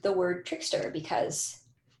reframe the word trickster, because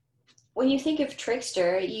when you think of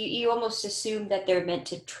trickster, you almost assume that they're meant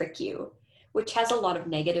to trick you, which has a lot of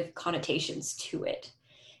negative connotations to it.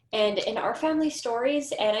 And in our family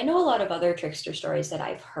stories, and I know a lot of other trickster stories that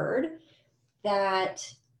I've heard, that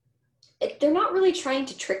they're not really trying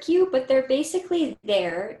to trick you, but they're basically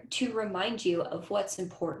there to remind you of what's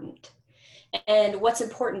important. And what's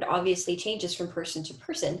important obviously changes from person to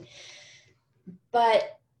person.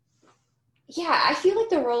 But yeah, I feel like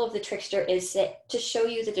the role of the trickster is to show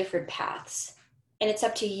you the different paths. And it's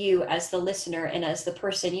up to you as the listener and as the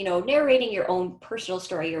person, narrating your own personal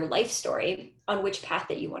story, your life story, on which path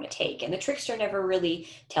that you want to take. And the trickster never really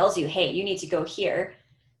tells you, hey, you need to go here.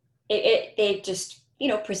 They just,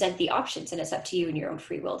 present the options, and it's up to you and your own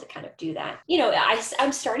free will to kind of do that.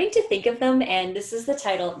 I'm starting to think of them, and this is the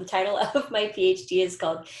title. The title of my PhD is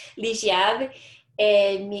called Lijiab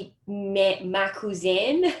et ma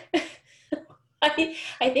cousine. I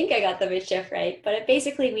think I got the mischief right, but it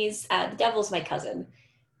basically means the devil's my cousin.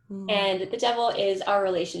 And the devil is our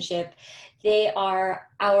relationship. They are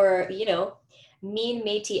our, mean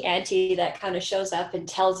Métis auntie that kind of shows up and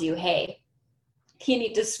tells you, hey, you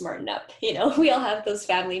need to smarten up. We all have those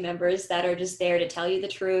family members that are just there to tell you the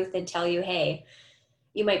truth and tell you, hey,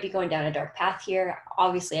 you might be going down a dark path here.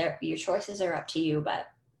 Obviously, your choices are up to you, but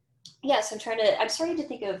yes, I'm starting to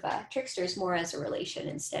think of tricksters more as a relation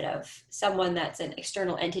instead of someone that's an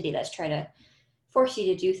external entity that's trying to force you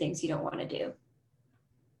to do things you don't want to do.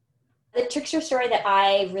 The trickster story that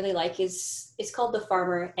I really like is called The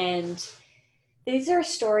Farmer, and These are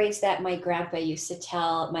stories that my grandpa used to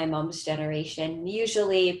tell my mom's generation.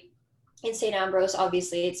 Usually in St. Ambrose,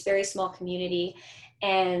 obviously, it's a very small community,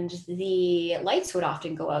 and the lights would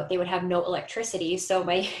often go out. They would have no electricity. So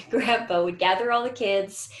my grandpa would gather all the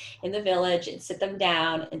kids in the village and sit them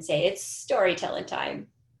down and say, it's storytelling time.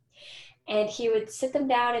 And he would sit them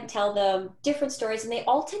down and tell them different stories, and they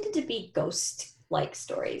all tended to be ghost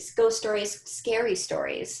stories, scary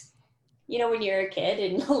stories. You know, when you're a kid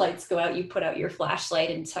and the lights go out, you put out your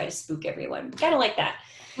flashlight and try to spook everyone. Kind of like that.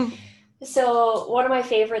 So one of my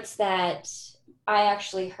favorites that I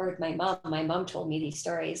actually heard my mom told me these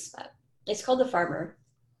stories. It's called The Farmer.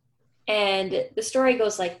 And the story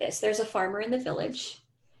goes like this. There's a farmer in the village,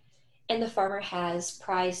 and the farmer has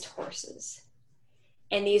prized horses.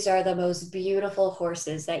 And these are the most beautiful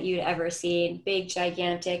horses that you'd ever seen, big,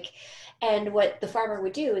 gigantic. And what the farmer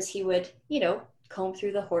would do is he would, comb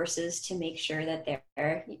through the horses to make sure that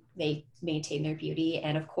they maintain their beauty.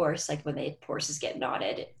 And of course, like when the horses get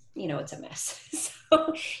knotted, it's a mess.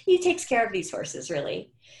 So he takes care of these horses,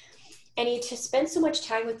 really. And he just spends so much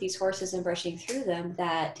time with these horses and brushing through them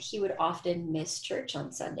that he would often miss church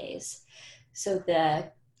on Sundays. So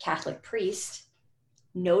the Catholic priest,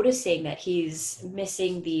 noticing that he's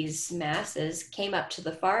missing these masses, came up to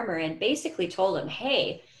the farmer and basically told him,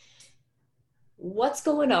 hey, what's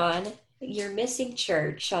going on? You're missing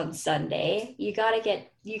church on Sunday. You gotta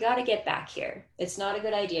get back here. It's not a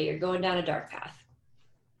good idea. You're going down a dark path.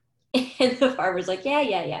 And the farmer's like,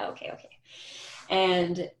 yeah, okay.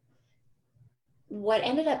 And what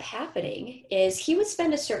ended up happening is he would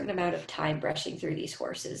spend a certain amount of time brushing through these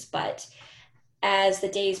horses, but as the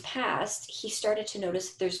days passed, he started to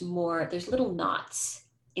notice there's little knots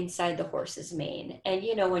inside the horse's mane. And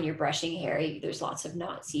when you're brushing hair, there's lots of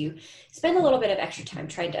knots. You spend a little bit of extra time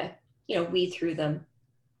trying to, weed through them.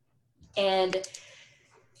 And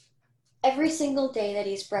every single day that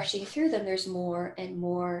he's brushing through them, there's more and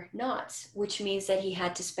more knots, which means that he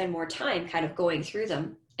had to spend more time kind of going through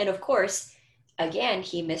them. And of course, again,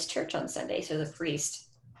 he missed church on Sunday. So the priest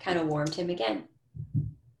kind of warned him again,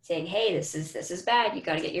 saying, hey, this is bad. You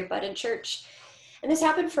got to get your butt in church. And this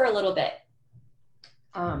happened for a little bit.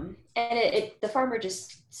 And the farmer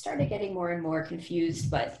just started getting more and more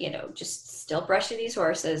confused, but, just still brushing these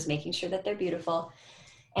horses, making sure that they're beautiful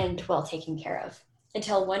and well taken care of.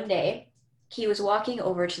 Until one day he was walking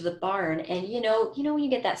over to the barn, and, when you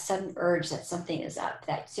get that sudden urge that something is up,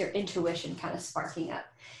 that's your intuition kind of sparking up.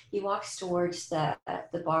 He walks towards the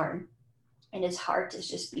barn, and his heart is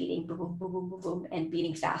just beating boom, boom, boom, boom, boom, boom, and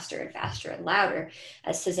beating faster and faster and louder.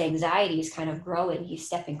 As his anxiety is kind of growing, he's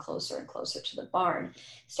stepping closer and closer to the barn,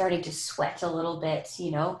 starting to sweat a little bit,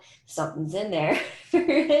 something's in there.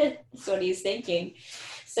 That's what he's thinking.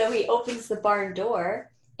 So he opens the barn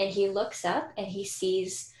door and he looks up and he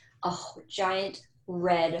sees a giant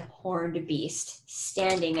red horned beast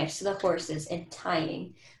standing next to the horses and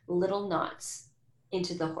tying little knots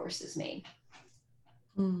into the horse's mane.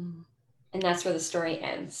 And that's where the story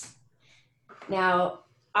ends. Now,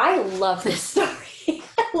 I love this story.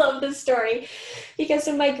 I love this story because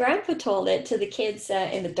when my grandpa told it to the kids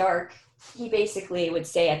in the dark, he basically would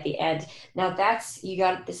say at the end, now this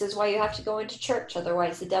is why you have to go into church.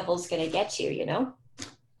 Otherwise the devil's going to get you,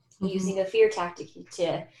 Mm-hmm. Using a fear tactic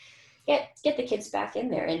to get the kids back in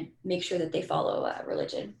there and make sure that they follow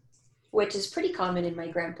religion, which is pretty common in my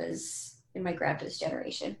grandpa's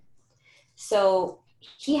generation. So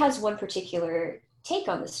he has one particular take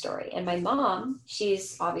on the story. And my mom,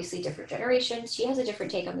 she's obviously different generations. She has a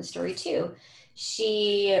different take on the story too.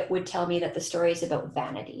 She would tell me that the story is about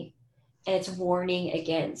vanity, and it's warning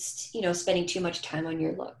against, spending too much time on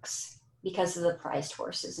your looks because of the prized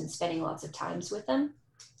horses and spending lots of times with them.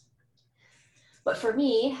 But for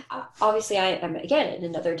me, obviously I am again in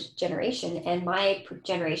another generation, and my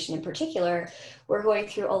generation in particular, we're going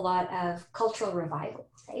through a lot of cultural revival,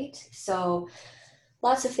 right? So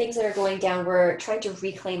lots of things that are going down. We're trying to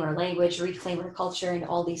reclaim our language, reclaim our culture, and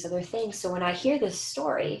all these other things. So when I hear this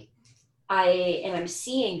story, I'm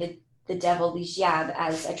seeing the devil, the Diable,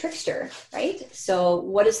 as a trickster, right? So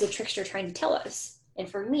what is the trickster trying to tell us? And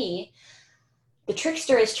for me, the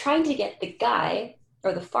trickster is trying to get the guy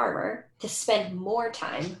or the farmer to spend more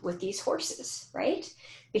time with these horses, right?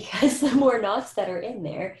 Because the more knots that are in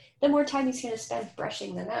there, the more time he's going to spend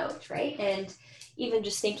brushing them out, right? And even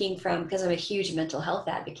just thinking because I'm a huge mental health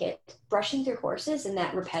advocate, brushing through horses and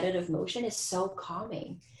that repetitive motion is so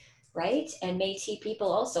calming, right? And Métis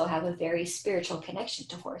people also have a very spiritual connection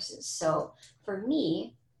to horses. So for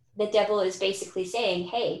me, the devil is basically saying,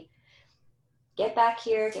 hey, get back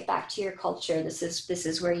here, get back to your culture. This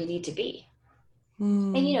is where you need to be.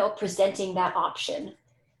 And, presenting that option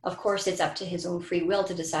Of course, it's up to his own free will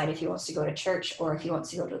to decide if he wants to go to church or if he wants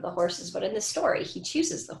to go to the horses. But in this story, he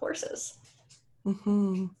chooses the horses.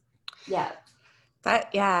 Mm-hmm. Yeah.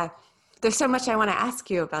 Yeah. There's so much I want to ask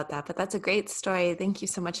you about that, but that's a great story. Thank you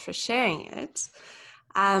so much for sharing it.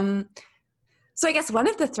 So I guess one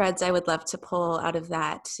of the threads I would love to pull out of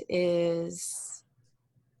that is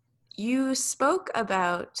you spoke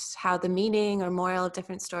about how the meaning or moral of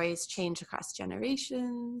different stories change across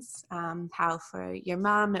generations, how for your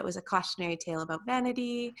mom it was a cautionary tale about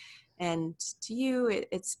vanity, and to you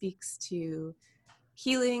it speaks to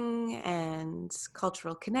healing and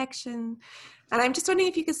cultural connection. And I'm just wondering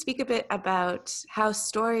if you could speak a bit about how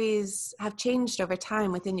stories have changed over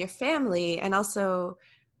time within your family and also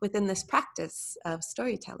within this practice of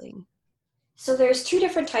storytelling. So there's two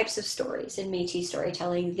different types of stories in Métis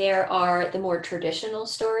storytelling. There are the more traditional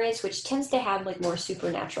stories, which tends to have like more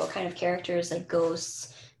supernatural kind of characters, like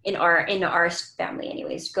ghosts in our family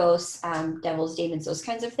anyways, ghosts, devils, demons, those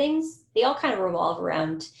kinds of things. They all kind of revolve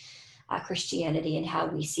around Christianity and how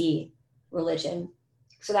we see religion.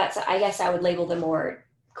 So that's, I guess I would label them more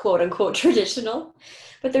quote unquote traditional.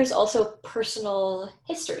 But there's also personal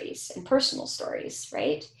histories and personal stories,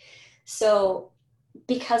 right? So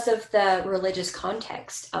because of the religious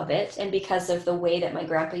context of it and because of the way that my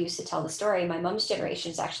grandpa used to tell the story, my mom's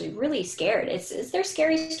generation is actually really scared. They're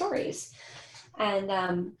scary stories.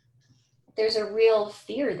 And there's a real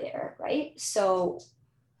fear there, right? So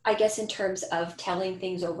I guess in terms of telling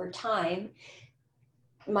things over time,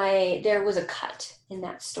 there was a cut in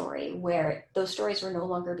that story where those stories were no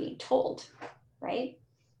longer being told, right?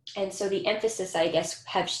 And so the emphasis, I guess,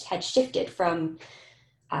 had shifted from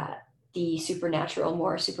the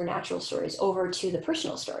more supernatural stories over to the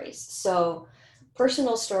personal stories. So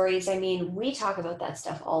personal stories, I mean, we talk about that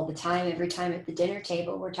stuff all the time. Every time at the dinner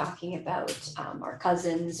table, we're talking about our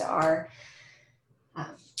cousins, our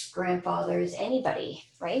grandfathers, anybody,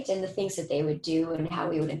 right? And the things that they would do and how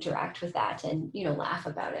we would interact with that and, laugh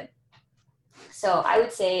about it. So I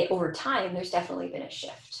would say over time, there's definitely been a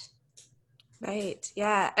shift. Right.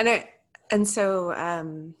 Yeah. And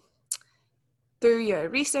so through your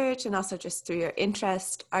research and also just through your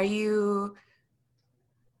interest, are you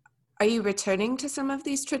returning to some of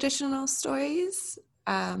these traditional stories?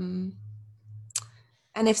 And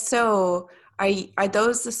if so, are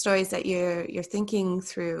those the stories that you're thinking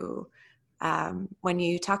through when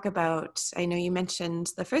you talk about? I know you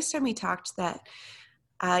mentioned the first time we talked that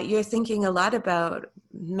you're thinking a lot about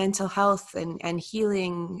mental health and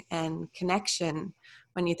healing and connection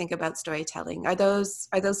when you think about storytelling. Are those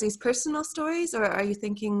these personal stories, or are you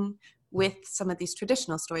thinking with some of these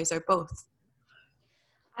traditional stories, or both?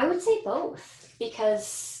 I would say both,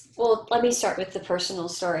 because, well, let me start with the personal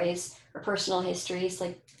stories or personal histories.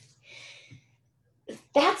 Like,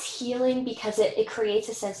 that's healing because it creates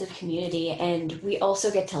a sense of community, and we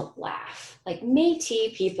also get to laugh. Like,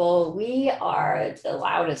 Métis people, we are the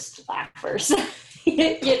loudest laughers. We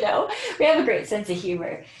have a great sense of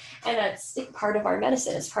humor, and that's part of our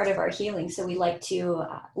medicine. It's part of our healing. So we like to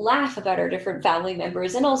laugh about our different family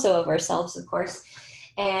members and also of ourselves, of course.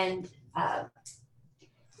 And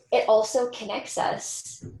it also connects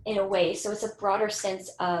us in a way. So it's a broader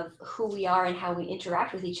sense of who we are and how we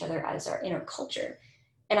interact with each other as in our culture.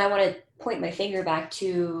 And I want to point my finger back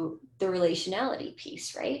to the relationality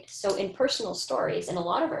piece, right? So in personal stories, and a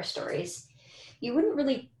lot of our stories, you wouldn't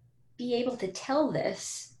really be able to tell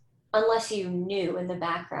this unless you knew in the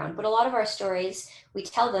background. But a lot of our stories, we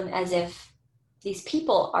tell them as if these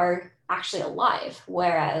people are actually alive,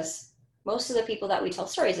 whereas most of the people that we tell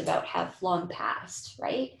stories about have long passed,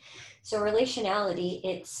 right? So relationality,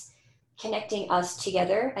 it's connecting us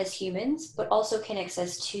together as humans, but also connects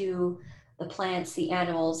us to the plants, the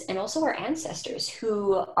animals, and also our ancestors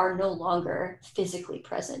who are no longer physically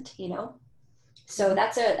present, So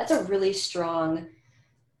that's a really strong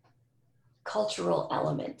cultural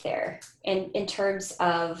element there. And in terms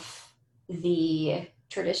of the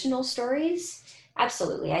traditional stories,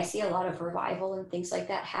 absolutely. I see a lot of revival and things like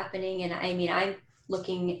that happening. And I mean, I'm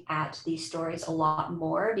looking at these stories a lot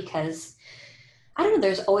more because, I don't know,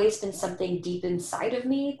 there's always been something deep inside of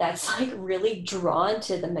me that's like really drawn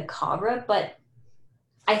to the macabre. But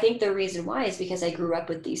I think the reason why is because I grew up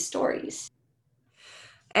with these stories.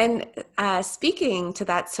 And speaking to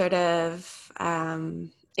that sort of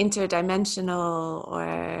interdimensional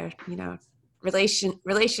or,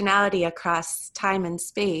 relationality across time and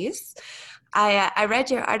space, I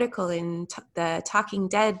read your article in the Talking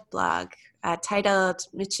Dead blog titled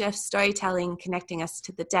Michif Storytelling Connecting Us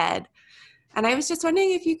to the Dead. And I was just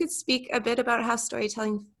wondering if you could speak a bit about how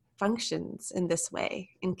storytelling functions in this way,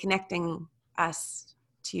 in connecting us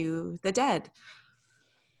to the dead.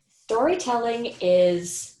 storytelling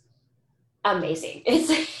is amazing. It's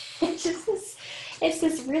just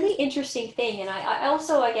this really interesting thing. And I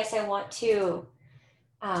also, I guess I want to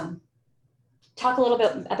talk a little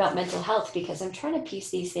bit about mental health, because I'm trying to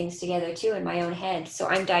piece these things together too in my own head. So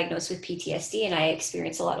I'm diagnosed with PTSD, and I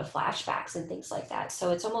experience a lot of flashbacks and things like that.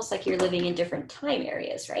 So it's almost like you're living in different time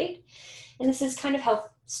areas, right? And this is kind of how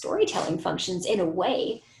storytelling functions in a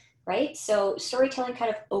way, right? So storytelling kind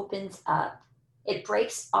of opens up, it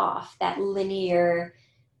breaks off that linear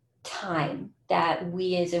time that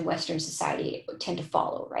we as in Western society tend to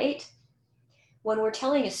follow, right? When we're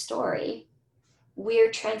telling a story,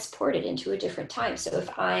 we're transported into a different time. So if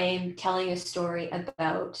I'm telling a story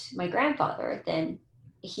about my grandfather, then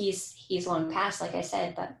he's long past, like I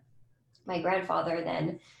said, but my grandfather,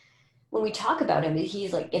 then when we talk about him,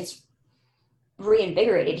 he's like, it's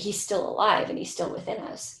reinvigorated. He's still alive and he's still within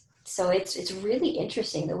us. So it's really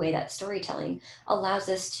interesting the way that storytelling allows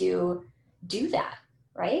us to do that,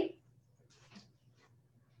 right?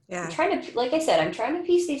 Yeah. I'm trying to, like I said, I'm trying to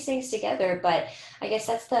piece these things together, but I guess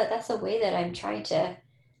that's the way that I'm trying to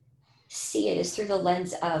see it, is through the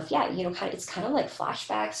lens of, it's kind of like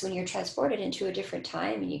flashbacks when you're transported into a different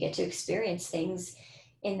time and you get to experience things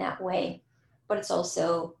in that way. But it's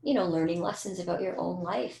also, learning lessons about your own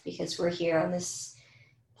life, because we're here on this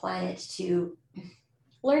planet to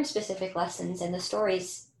learn specific lessons, and the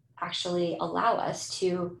stories actually allow us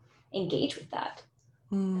to engage with that.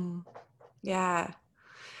 Yeah.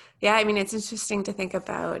 Yeah, I mean, it's interesting to think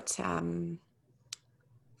about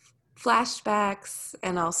flashbacks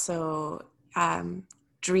and also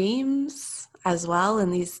dreams as well,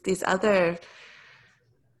 and these other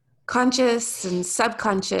conscious and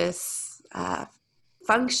subconscious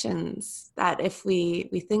functions that, if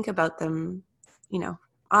we think about them,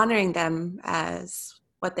 honoring them as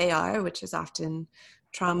what they are, which is often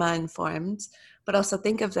trauma informed, but also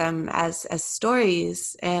think of them as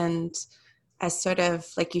stories, and as sort of,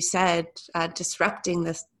 like you said, disrupting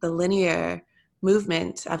the linear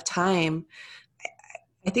movement of time.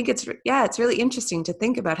 I think it's really interesting to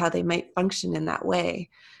think about how they might function in that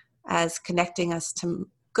way, as connecting us to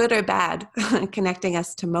good or bad, connecting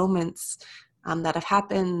us to moments that have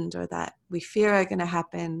happened or that we fear are going to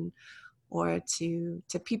happen, or to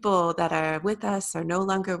people that are with us or no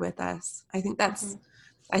longer with us. I think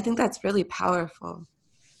that's really powerful.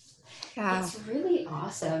 Yeah. It's really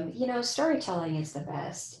awesome. Storytelling is the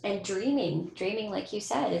best. And dreaming, like you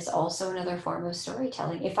said, is also another form of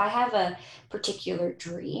storytelling. If I have a particular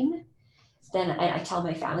dream, then I tell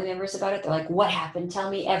my family members about it. They're like, what happened? Tell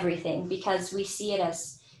me everything. Because we see it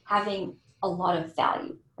as having a lot of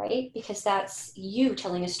value, right? Because that's you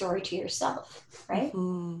telling a story to yourself, right?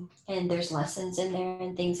 Mm-hmm. And there's lessons in there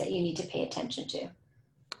and things that you need to pay attention to.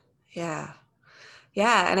 Yeah.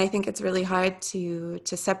 Yeah, and I think it's really hard to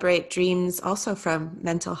separate dreams also from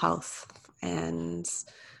mental health and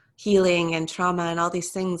healing and trauma and all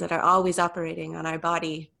these things that are always operating on our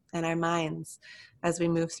body and our minds as we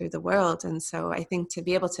move through the world. And so I think to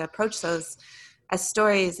be able to approach those as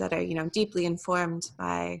stories that are, deeply informed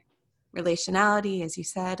by relationality, as you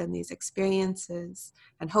said, and these experiences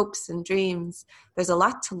and hopes and dreams, there's a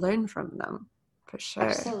lot to learn from them. For sure.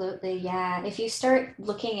 Absolutely, yeah. If you start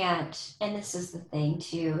looking at, and this is the thing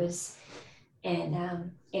too, is in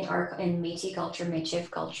Métis culture,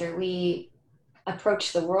 Michif culture, we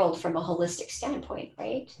approach the world from a holistic standpoint,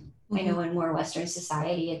 right? Mm-hmm. I know in more Western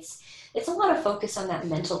society, it's a lot of focus on that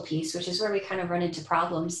mental piece, which is where we kind of run into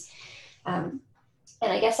problems. And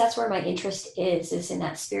I guess that's where my interest is in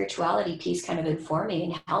that spirituality piece, kind of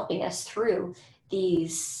informing and helping us through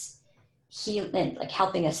these and like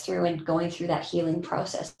helping us through and going through that healing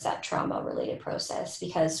process, that trauma related process,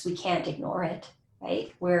 because we can't ignore it,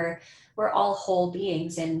 right? We're all whole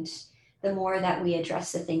beings, and the more that we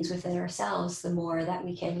address the things within ourselves, the more that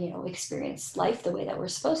we can, experience life the way that we're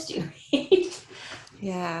supposed to.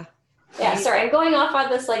 Yeah. Yeah, sorry, I'm going off on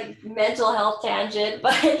this like mental health tangent,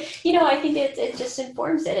 but I think it just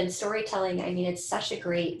informs it. And storytelling, I mean, it's such a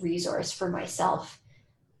great resource for myself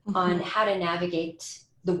on how to navigate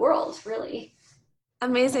the world, really.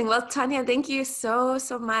 Amazing. Well, Tanya, thank you so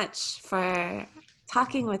much for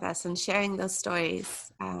talking with us and sharing those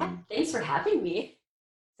stories. Thanks for having me.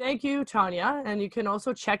 Thank you, Tanya. And you can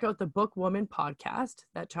also check out the Book Woman podcast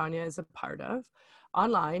that Tanya is a part of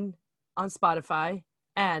online on Spotify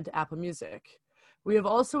and Apple Music. We have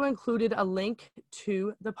also included a link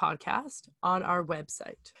to the podcast on our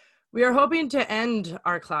website. We are hoping to end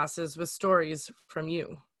our classes with stories from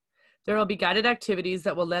you. There will be guided activities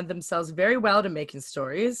that will lend themselves very well to making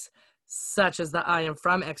stories, such as the I Am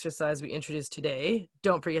From exercise we introduced today.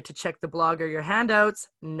 Don't forget to check the blog or your handouts,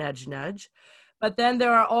 nudge, nudge. But then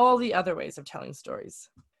there are all the other ways of telling stories.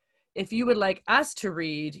 If you would like us to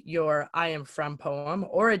read your I Am From poem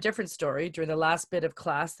or a different story during the last bit of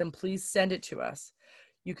class, then please send it to us.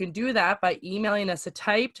 You can do that by emailing us a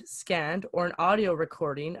typed, scanned, or an audio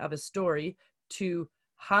recording of a story to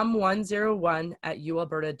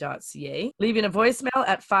hum101@ualberta.ca, leaving a voicemail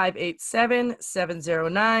at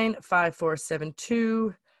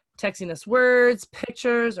 587-709-5472, texting us words,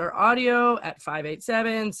 pictures, or audio at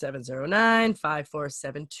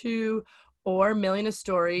 587-709-5472, or mailing a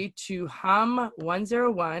story to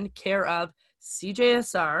hum101, care of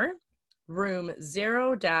CJSR, room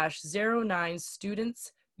 0-09,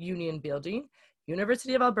 Students Union Building,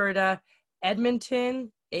 University of Alberta,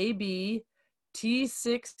 Edmonton, AB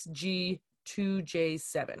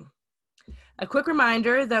T6G2J7. A quick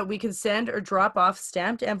reminder that we can send or drop off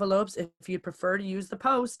stamped envelopes if you'd prefer to use the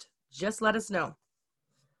post. Just let us know.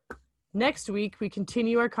 Next week, we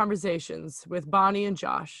continue our conversations with Bonnie and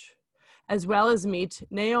Josh, as well as meet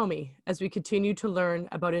Naomi as we continue to learn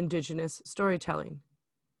about Indigenous storytelling.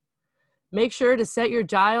 Make sure to set your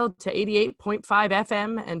dial to 88.5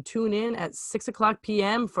 FM and tune in at 6 o'clock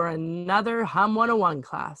p.m. for another Hum 101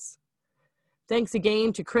 class. Thanks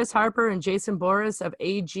again to Chris Harper and Jason Boris of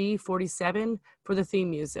AG47 for the theme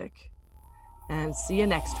music. And see you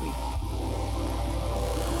next week.